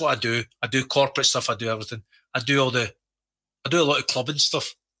that's what I do. I do corporate stuff. I do everything. I do a lot of clubbing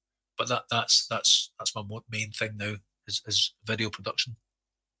stuff. But that's my main thing now is video production.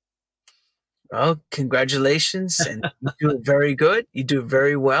 Well, congratulations, and you do it very good. You do it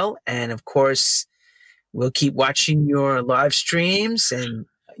very well, and of course, we'll keep watching your live streams and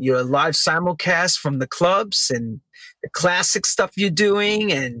your live simulcast from the clubs and the classic stuff you're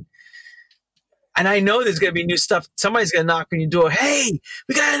doing, and I know there's going to be new stuff. Somebody's going to knock on your door. Hey,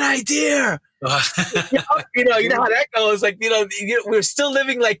 we got an idea. You know how that goes. Like, we're still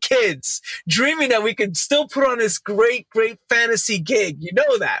living like kids, dreaming that we can still put on this great, great fantasy gig. You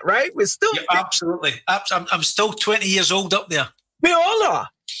know that, right? We're still absolutely. I'm still 20 years old up there. We all are.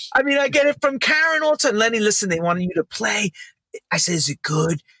 I mean, I get it from Karen all the time. Lenny, listen, they wanted you to play. I said, is it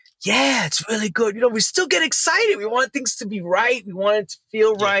good? Yeah, it's really good. We still get excited. We want things to be right. We want it to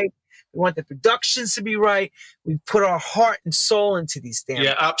feel right. We want the productions to be right. We put our heart and soul into these things.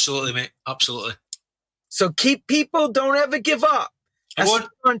 Yeah, absolutely, mate. Absolutely. So don't ever give up. That's what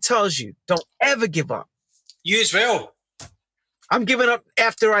John tells you. Don't ever give up. You as well. I'm giving up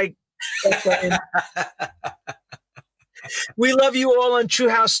after I... We love you all on True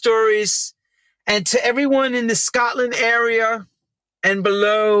House Stories. And to everyone in the Scotland area, and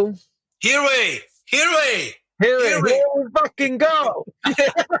below. Here we Here we fucking go.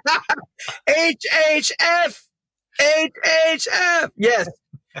 HHF. Yes.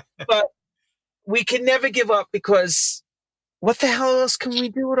 But we can never give up because what the hell else can we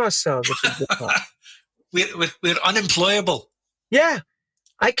do with ourselves? We're unemployable. Yeah.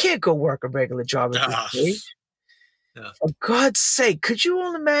 I can't go work a regular job at this stage. Yeah. For God's sake, could you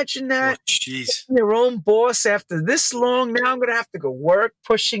all imagine that? Oh, jeez. Your own boss after this long, now I'm going to have to go work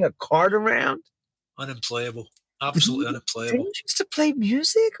pushing a cart around? Unemployable. Absolutely unemployable. Didn't you used to play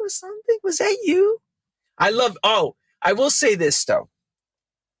music or something? Was that you? I will say this, though.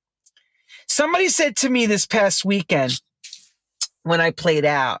 Somebody said to me this past weekend when I played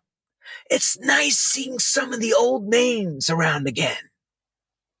out, it's nice seeing some of the old names around again.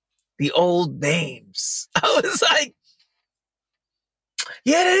 The old names. I was like,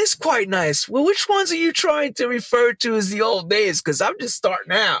 yeah, that is quite nice. Well, which ones are you trying to refer to as the old days? Because I'm just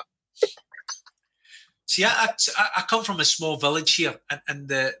starting out. See, I come from a small village here, and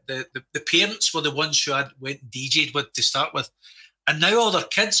the parents were the ones who I went and DJ'd with to start with. And now all their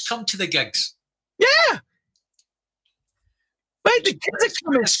kids come to the gigs. Yeah. Right, the kids are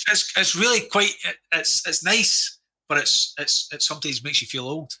coming. It's really quite, it's nice, but it's sometimes makes you feel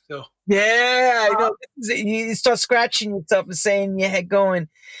old. So. Yeah, I know. You start scratching yourself and saying in your head going,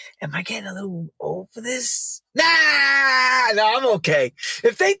 am I getting a little old for this? Nah, no, I'm okay.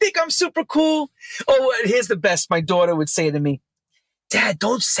 If they think I'm super cool, here's the best. My daughter would say to me, Dad,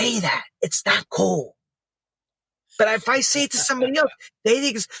 don't say that. It's not cool. But if I say it to somebody else, they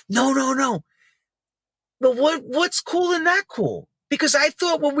think it's, no. But what's cool and not cool? Because I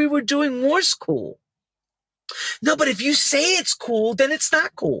thought what we were doing was cool. No, but if you say it's cool, then it's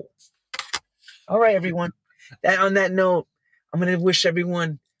not cool. All right, everyone. On that note, I'm going to wish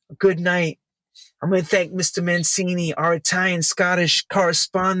everyone a good night. I'm going to thank Mr. Mancini, our Italian-Scottish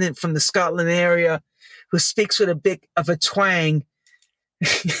correspondent from the Scotland area, who speaks with a bit of a twang.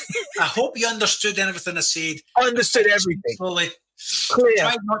 I hope you understood everything I said. Understood everything. Slowly. Clear. I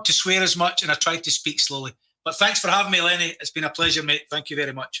tried not to swear as much, and I tried to speak slowly. But thanks for having me, Lenny. It's been a pleasure, mate. Thank you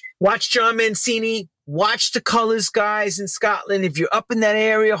very much. Watch John Mancini. Watch the Colours guys in Scotland. If you're up in that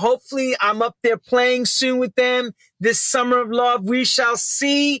area, hopefully I'm up there playing soon with them. This Summer of Love, we shall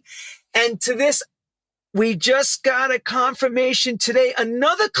see. And to this, we just got a confirmation today.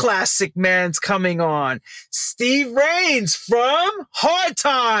 Another classic man's coming on. Steve Rains from Hard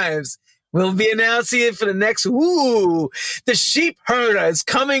Times. We'll be announcing it for the next, the Sheep Herder is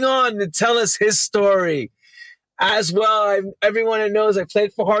coming on to tell us his story. As well, everyone that knows I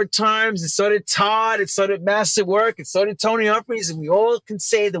played for Hard Times, and so did Todd, and so did Master Work, and so did Tony Humphries, and we all can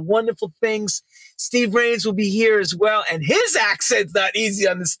say the wonderful things. Steve Rains will be here as well, and his accent's not easy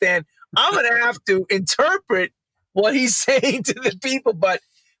to understand. I'm going to have to interpret what he's saying to the people, but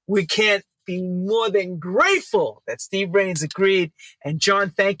we can't be more than grateful that Steve Rains agreed. And John,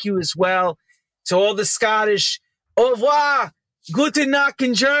 thank you as well. To all the Scottish, au revoir, guten Nacht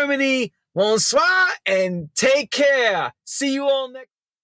in Germany, bonsoir, and take care. See you all next